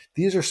mean,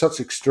 these are such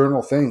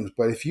external things,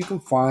 but if you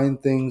can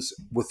find things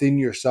within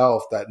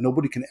yourself that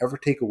nobody can ever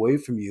take away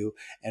from you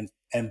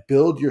and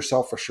build your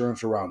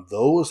self-assurance around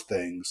those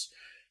things,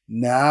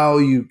 now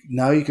you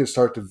can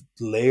start to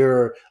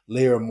layer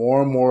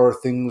more and more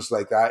things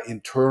like that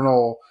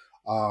internal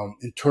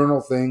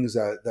things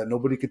that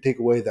nobody could take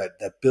away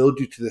that build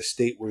you to the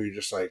state where you're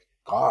just like,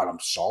 God, I'm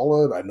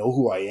solid. I know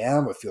who I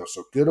am. I feel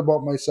so good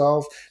about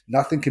myself.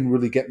 Nothing can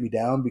really get me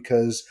down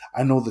because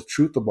I know the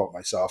truth about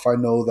myself. I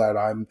know that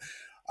I'm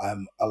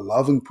a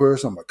loving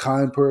person. I'm a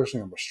kind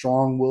person. I'm a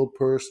strong-willed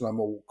person.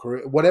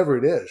 Whatever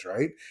it is,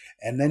 right?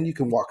 And then you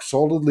can walk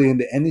solidly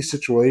into any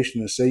situation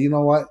and say, you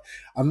know what?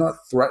 I'm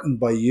not threatened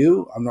by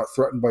you. I'm not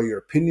threatened by your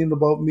opinion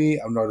about me.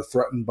 I'm not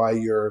threatened by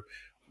your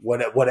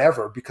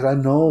whatever, because I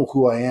know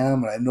who I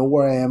am and I know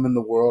where I am in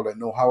the world. I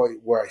know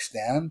where I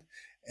stand,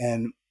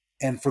 and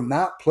from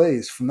that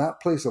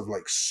place of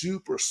like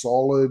super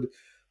solid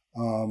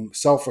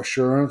self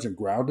assurance and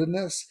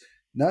groundedness,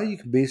 now you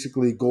can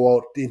basically go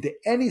out into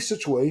any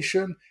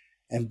situation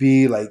and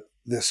be like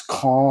this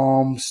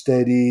calm,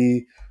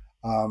 steady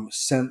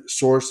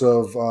source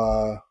of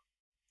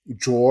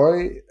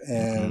joy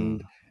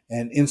Mm-mm.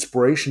 and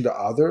inspiration to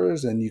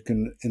others, and you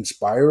can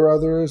inspire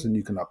others and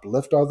you can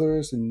uplift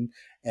others, and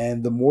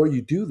the more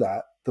you do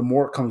that, the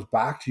more it comes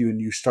back to you, and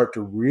you start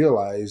to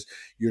realize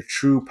your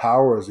true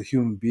power as a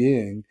human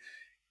being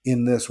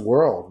in this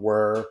world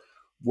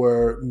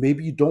where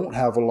maybe you don't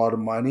have a lot of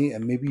money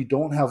and maybe you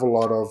don't have a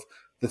lot of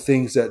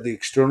the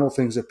external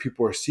things that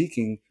people are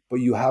seeking, but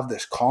you have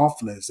this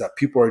confidence that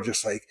people are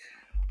just like,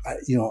 I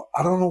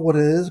don't know what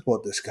it is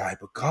about this guy,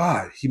 but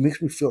God, he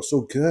makes me feel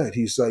so good.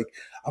 He's like,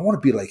 I want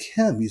to be like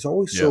him. He's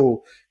always Yeah.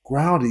 so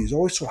grounded. He's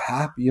always so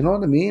happy. You know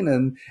what I mean?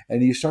 And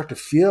you start to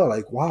feel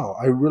like, wow,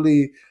 I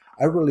really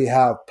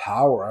have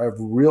power. I have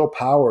real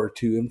power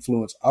to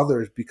influence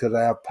others because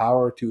I have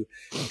power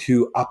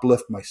to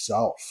uplift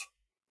myself.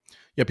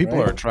 Yeah, people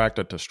Right? are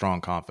attracted to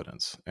strong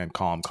confidence and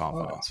calm Oh,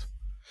 confidence.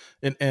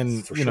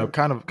 And for sure.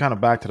 kind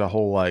of back to the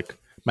whole like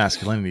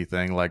masculinity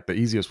thing, like the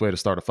easiest way to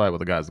start a fight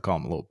with a guy is to call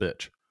him a little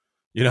bitch.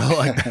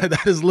 Like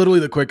that is literally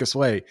the quickest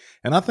way.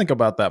 And I think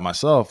about that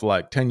myself.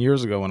 Like 10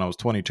 years ago when I was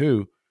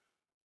 22,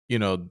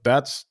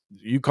 that's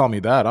you call me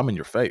that, I'm in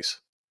your face.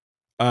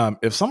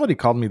 If somebody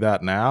called me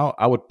that now,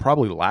 I would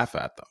probably laugh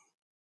at them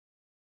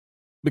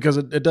because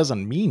it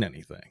doesn't mean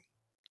anything.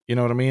 You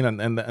know what I mean?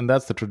 And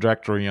that's the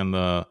trajectory and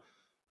the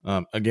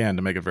again,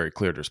 to make it very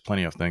clear, there's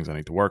plenty of things I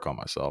need to work on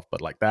myself,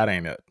 but like that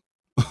ain't it.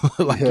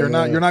 Like Yeah, you're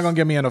yeah, not gonna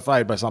get me in a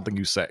fight by something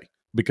you say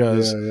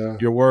because yeah, yeah.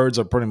 your words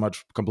are pretty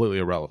much completely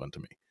irrelevant to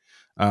me.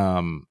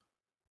 Um,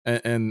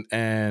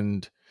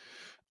 and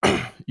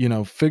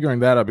figuring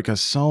that out, because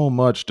so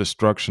much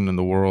destruction in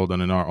the world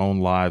and in our own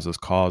lives is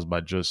caused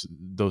by just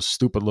those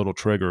stupid little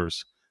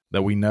triggers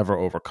that we never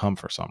overcome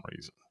for some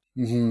reason.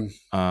 Hmm.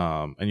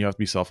 And you have to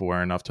be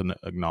self-aware enough to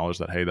acknowledge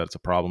that, hey, that's a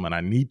problem and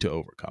I need to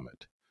overcome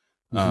it.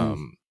 Hmm.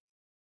 um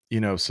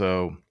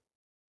so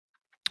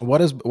what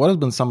has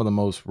been some of the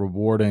most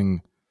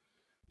rewarding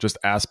just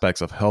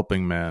aspects of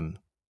helping men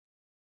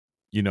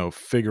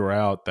figure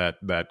out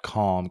that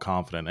calm,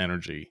 confident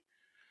energy,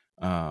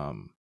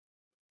 um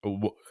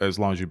as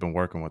long as you've been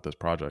working with this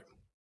project?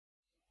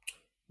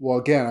 Well,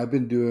 again, I've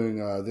been doing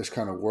this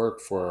kind of work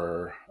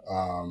for,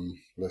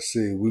 let's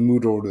see, we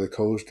moved over to the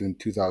coast in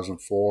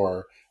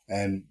 2004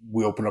 and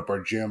we opened up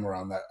our gym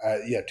around that.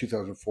 Yeah,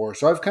 2004.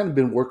 So I've kind of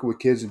been working with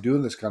kids and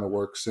doing this kind of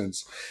work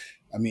since,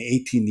 I mean,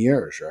 18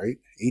 years, right?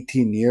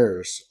 18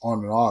 years on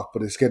and off,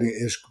 but it's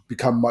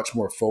become much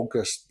more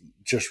focused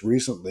just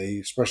recently,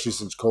 especially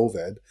since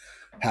COVID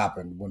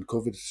happened, when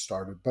COVID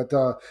started. But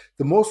the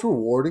most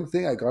rewarding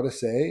thing I got to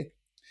say,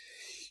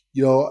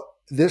 you know,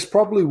 this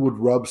probably would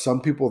rub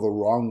some people the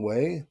wrong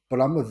way,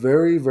 but I'm a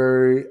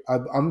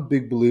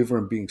big believer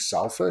in being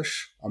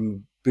selfish. I'm a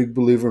big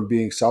believer in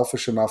being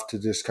selfish enough to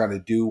just kind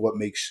of do what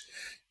makes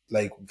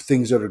like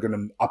things that are going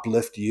to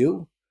uplift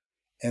you.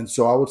 And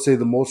so I would say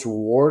the most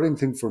rewarding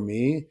thing for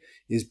me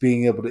is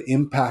being able to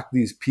impact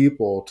these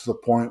people to the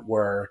point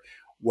where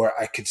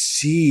I could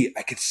see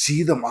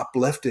them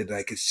uplifted and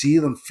I could see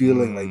them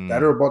feeling like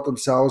better Mm, about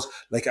themselves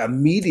like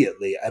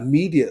immediately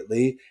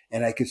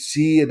and I could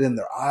see it in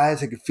their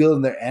eyes, I could feel it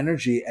in their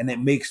energy and it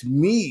makes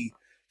me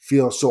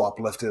feel so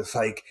uplifted. It's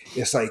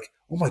like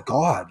oh my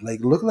god, like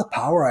look at the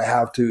power I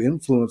have to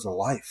influence a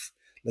life.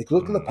 Like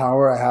look at the mm,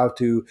 power I have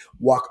to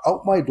walk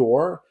out my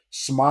door,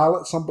 smile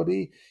at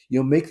somebody,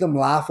 make them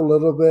laugh a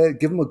little bit,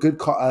 give them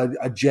a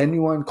a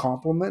genuine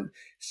compliment,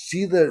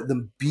 see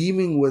them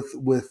beaming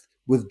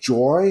with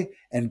joy,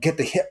 and get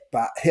the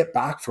hit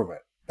back from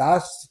it.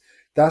 That's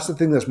the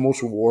thing that's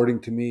most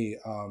rewarding to me.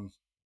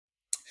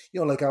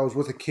 Like I was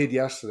with a kid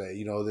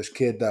yesterday. This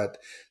kid that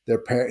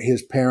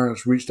his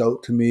parents reached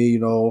out to me.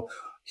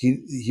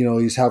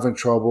 He's having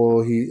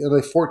trouble. He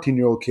like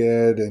 14-year-old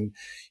kid, and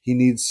he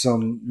needs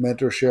some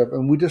mentorship.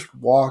 And we just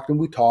walked and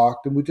we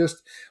talked and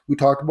we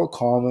talked about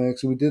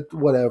comics and we did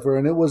whatever.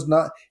 And it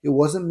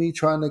wasn't me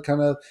trying to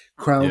kind of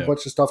cram a yeah.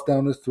 bunch of stuff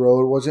down his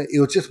throat. It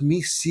was just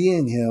me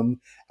seeing him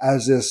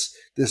as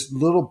this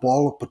little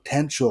ball of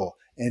potential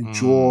and Mm,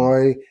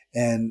 joy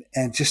and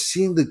just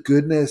seeing the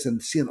goodness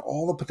and seeing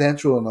all the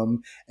potential in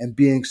him and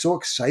being so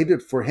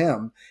excited for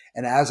him.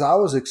 And as I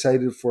was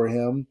excited for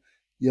him,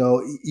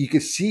 you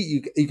could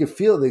see, you could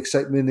feel the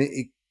excitement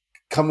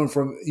coming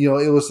from, it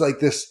was like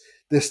this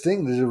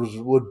thing that it was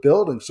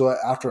building. So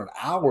after an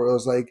hour, it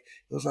was like,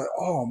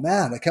 oh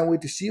man, I can't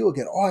wait to see you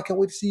again. Oh, I can't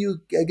wait to see you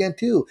again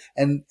too.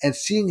 And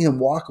seeing him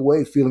walk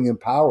away feeling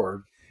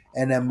empowered,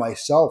 and then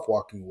myself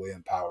walking away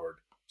empowered.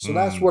 So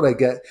that's mm, what I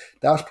get.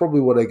 That's probably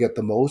what I get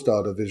the most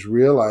out of, is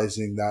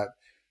realizing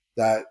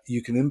that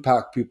you can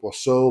impact people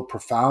so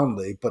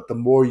profoundly, but the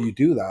more you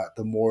do that,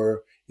 the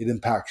more it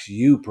impacts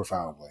you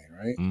profoundly,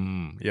 right?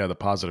 yeah, the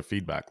positive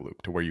feedback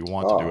loop to where you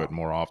want to do it Oh,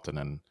 more often.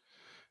 And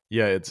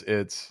yeah,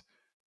 it's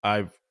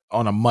I've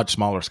on a much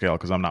smaller scale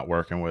because I'm not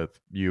working with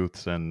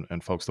youths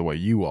and folks the way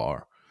you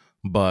are,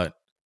 but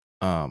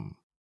um,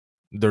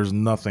 there's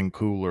nothing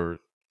cooler,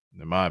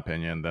 in my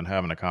opinion, than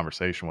having a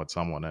conversation with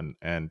someone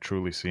and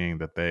truly seeing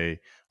that they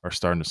are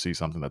starting to see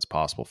something that's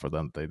possible for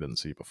them that they didn't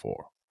see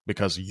before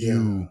because yeah.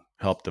 you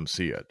helped them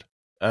see it.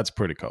 That's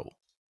pretty cool.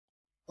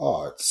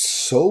 Oh, it's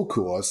so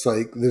cool. It's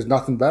like there's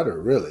nothing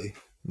better, really.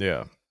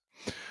 Yeah.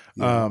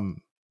 Yeah.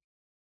 Um,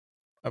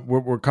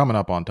 we're coming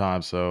up on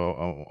time,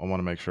 so I want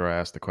to make sure I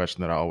ask the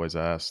question that I always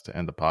ask to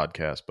end the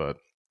podcast. But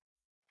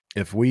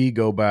if we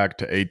go back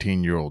to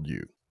 18-year-old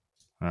you,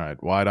 all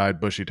right, wide-eyed,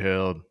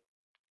 bushy-tailed,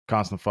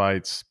 constant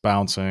fights,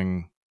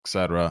 bouncing,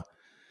 etc.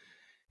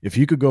 If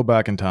you could go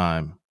back in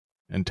time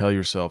and tell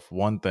yourself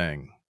one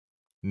thing,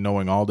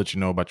 knowing all that you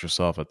know about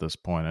yourself at this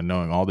point and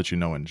knowing all that you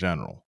know in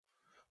general,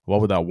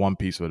 what would that one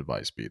piece of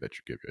advice be that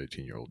you give your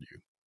 18-year-old you?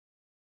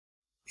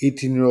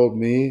 18-year-old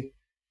me,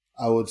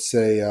 I would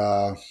say,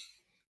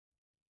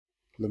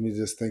 let me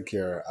just think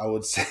here. I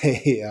would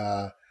say,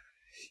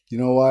 you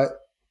know what?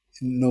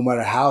 No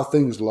matter how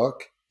things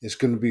look, it's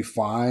going to be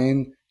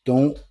fine.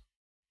 Don't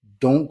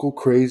go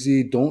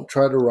crazy. Don't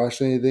try to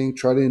rush anything.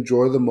 Try to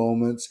enjoy the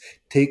moments.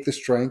 Take the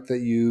strength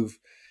that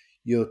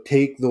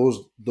take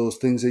those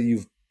things that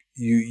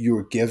you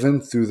were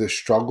given through the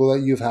struggle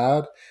that you've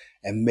had,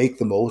 and make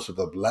the most of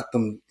them. Let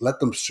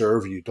them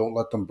serve you. Don't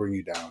let them bring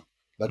you down.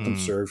 Let them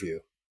Mm, serve you.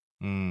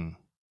 mm.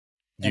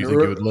 Do And you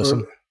think you would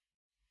listen?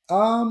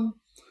 um,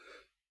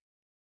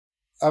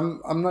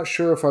 I'm not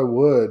sure if I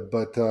would,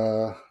 but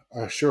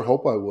I sure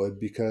hope I would,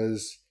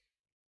 because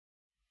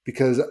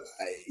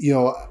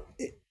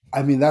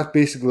I mean that's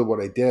basically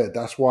what I did.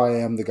 That's why I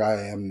am the guy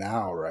I am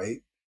now, right?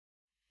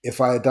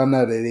 If I had done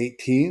that at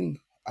 18,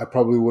 I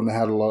probably wouldn't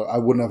have had a lot. I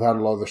wouldn't have had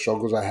a lot of the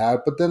struggles I had.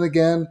 But then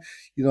again,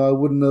 I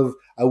wouldn't have.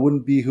 I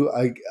wouldn't be who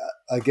I.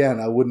 Again,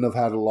 I wouldn't have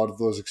had a lot of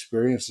those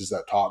experiences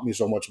that taught me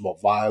so much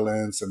about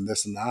violence and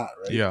this and that,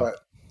 right? Yeah.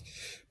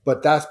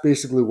 But that's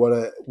basically what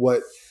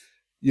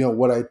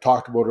I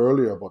talked about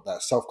earlier, about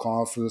that self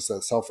confidence,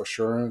 that self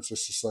assurance.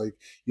 It's just like,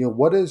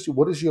 what is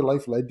your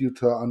life led you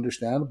to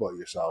understand about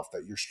yourself?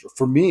 That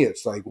for me,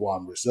 it's like, well,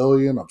 I'm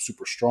resilient, I'm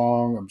super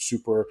strong,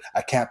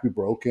 I can't be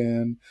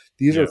broken.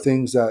 These are Yeah.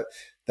 things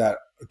that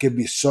give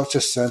me such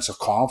a sense of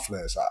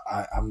confidence.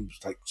 I'm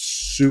like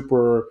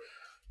super.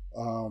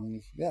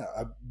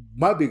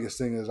 My biggest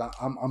thing is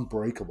I'm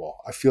unbreakable.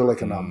 I feel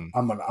like Mm,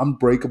 I'm an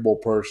unbreakable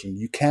person.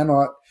 You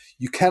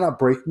cannot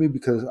break me,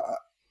 because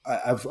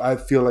I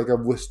feel like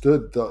I've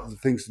withstood the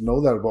things to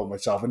know that about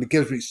myself, and it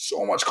gives me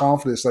so much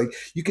confidence. Like,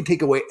 you can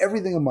take away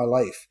everything in my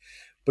life,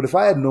 but if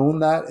I had known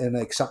that and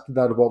accepted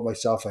that about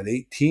myself at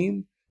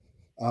 18,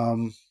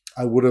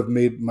 I would have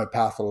made my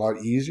path a lot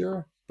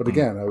easier. But mm,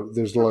 again,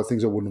 there's a lot of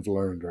things I wouldn't have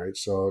learned, right?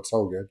 So it's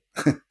all good.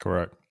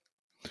 correct.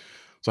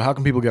 So how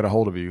can people get a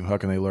hold of you? How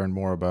can they learn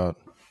more about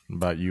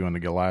you and the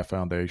Goliath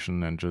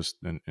Foundation and just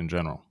in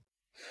general?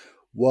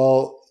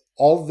 Well,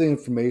 all of the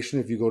information,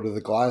 if you go to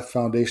the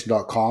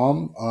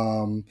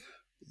Goliathfoundation.com,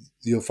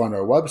 you'll find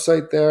our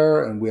website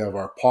there, and we have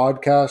our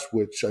podcast,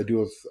 which I do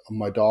with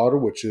my daughter,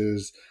 which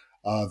is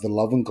the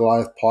Love and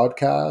Goliath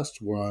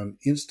podcast. We're on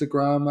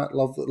Instagram at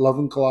Love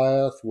and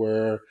Goliath,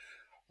 where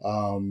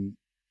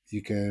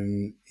you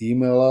can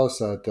email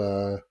us at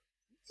the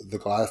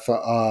Goliath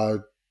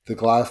the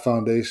Goliath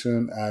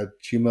Foundation at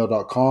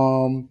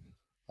gmail.com.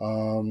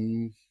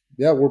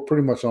 Yeah, we're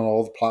pretty much on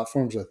all the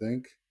platforms, I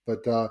think.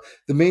 But the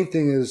main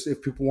thing is,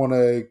 if people want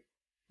to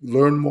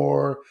learn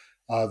more,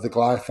 the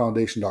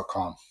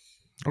Goliathfoundation.com.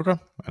 Okay.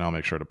 And I'll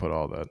make sure to put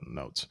all that in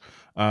notes.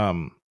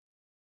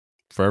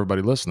 For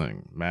everybody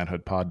listening,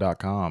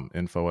 manhoodpod.com,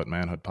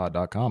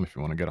 info@manhoodpod.com if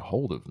you want to get a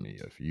hold of me.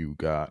 If you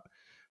got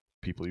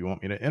people you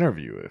want me to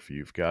interview, if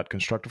you've got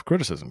constructive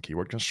criticism,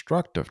 keyword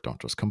constructive,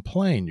 don't just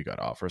complain. You got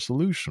to offer a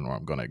solution, or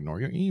I'm going to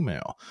ignore your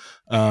email.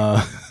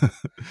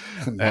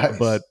 Nice.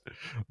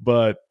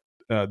 But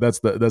that's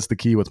the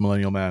key with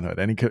millennial manhood.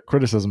 Any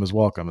criticism is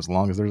welcome as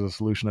long as there's a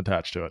solution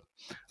attached to it.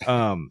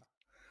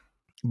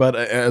 But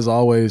as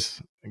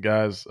always,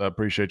 guys, I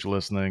appreciate you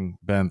listening.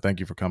 Ben, thank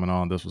you for coming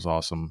on. This was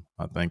awesome.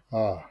 I think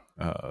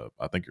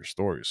your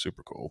story is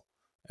super cool.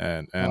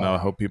 And I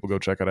hope people go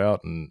check it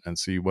out and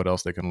see what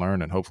else they can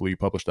learn. And hopefully you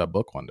publish that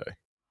book one day.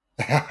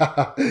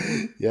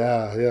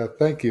 Yeah.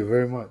 Thank you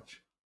very much.